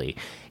annually.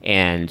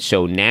 And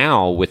so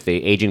now with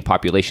the aging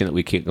population that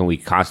we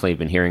constantly have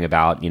been hearing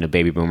about,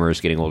 baby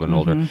boomers getting older and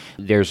older,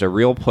 there's a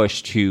real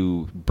push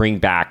to bring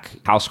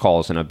back house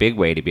calls in a big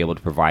way to be able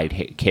to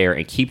provide care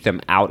and keep them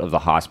out of the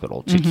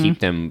hospital, to keep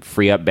them,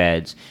 free up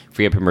beds,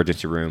 free up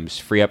emergency rooms,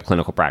 free up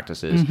clinical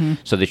practices,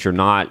 so that you're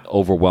not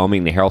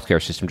overwhelming the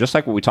healthcare system. Just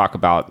like what we talk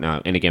about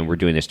now, and again, we're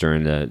doing this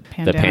during the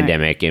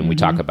pandemic, and we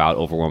talk about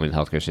overwhelming the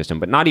healthcare system,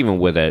 but not even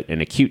with an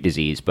acute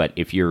disease, but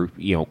if you're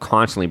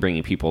constantly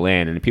bringing people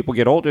in, and if people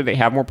get older, they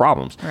have more more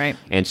problems. Right.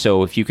 And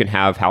so if you can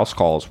have house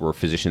calls where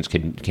physicians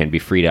can be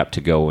freed up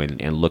to go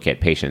and look at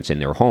patients in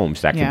their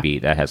homes, that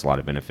that has a lot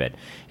of benefit.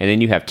 And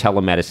then you have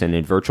telemedicine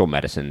and virtual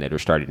medicine that are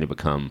starting to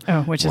become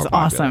which more is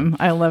popular. awesome.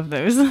 I love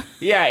those.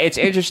 Yeah, it's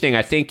interesting.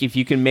 I think if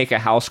you can make a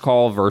house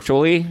call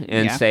virtually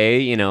and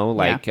say, it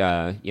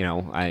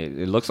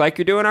looks like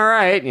you're doing all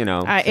right,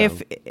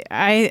 If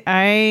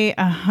I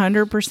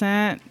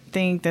 100%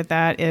 think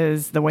that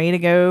is the way to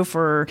go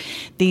for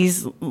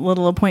these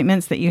little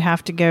appointments that you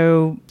have to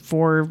go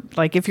for,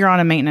 like if you're on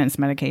a maintenance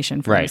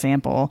medication, for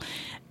example.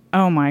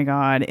 Oh my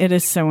God, it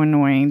is so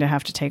annoying to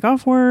have to take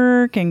off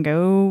work and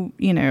go,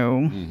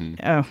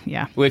 Oh,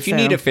 yeah. Well, if you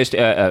need a fist,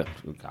 God,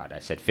 I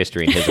said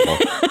fistery and physical.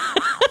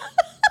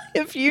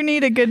 If you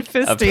need a good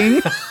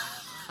fisting.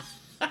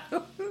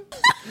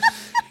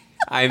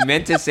 I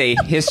meant to say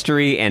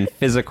history and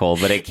physical,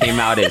 but it came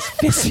out as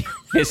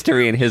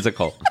history and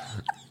physical.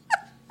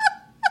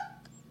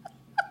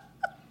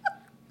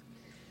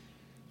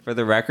 For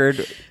the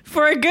record,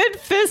 for a good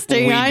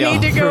fisting, I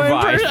need to go in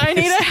person. I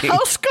need a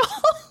house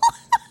call.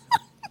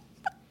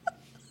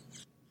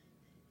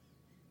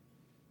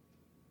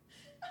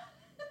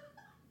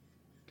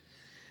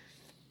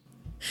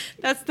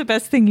 That's the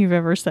best thing you've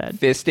ever said.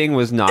 Fisting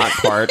was not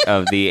part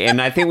of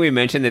and I think we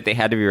mentioned that they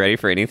had to be ready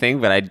for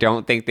anything, but I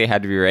don't think they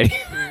had to be ready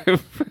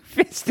for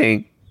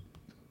fisting.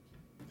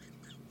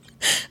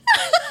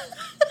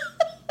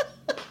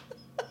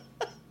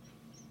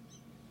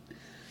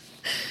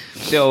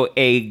 So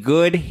a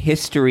good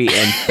history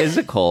and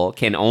physical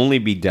can only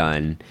be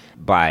done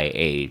by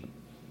a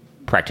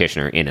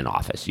practitioner in an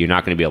office. You're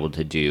not going to be able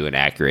to do an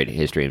accurate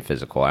history and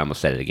physical. I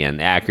almost said it again.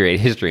 Accurate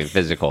history and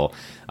physical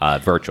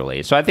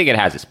virtually. So I think it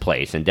has its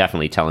place, and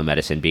definitely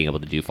telemedicine, being able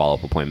to do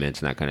follow-up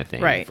appointments and that kind of thing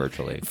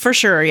virtually. For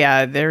sure,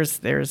 yeah. There's.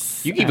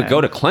 You can even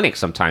go to clinics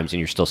sometimes, and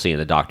you're still seeing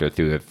the doctor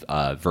through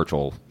a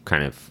virtual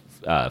kind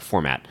of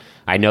format.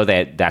 I know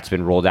that that's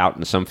been rolled out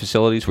in some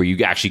facilities where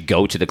you actually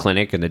go to the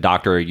clinic and the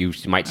doctor, you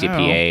might see a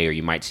PA or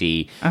you might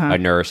see a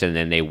nurse, and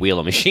then they wheel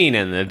a machine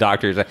and the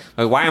doctor's like,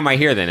 why am I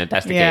here then if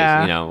that's the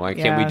case? Why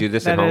can't we do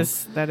this at home?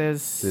 That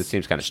is It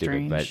seems kind of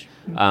strange.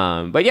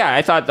 Stupid. But yeah,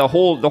 I thought the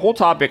whole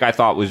topic I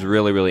thought was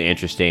really, really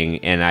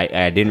interesting, and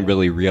I didn't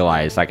really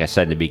realize, like I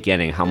said in the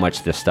beginning, how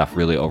much this stuff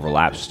really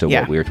overlaps to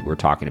what we're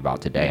talking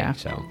about today.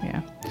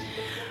 Yeah.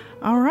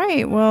 All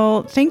right.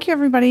 Well, thank you,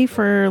 everybody,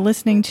 for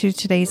listening to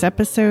today's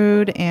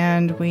episode,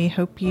 and we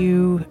hope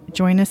you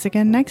join us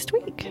again next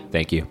week.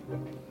 Thank you.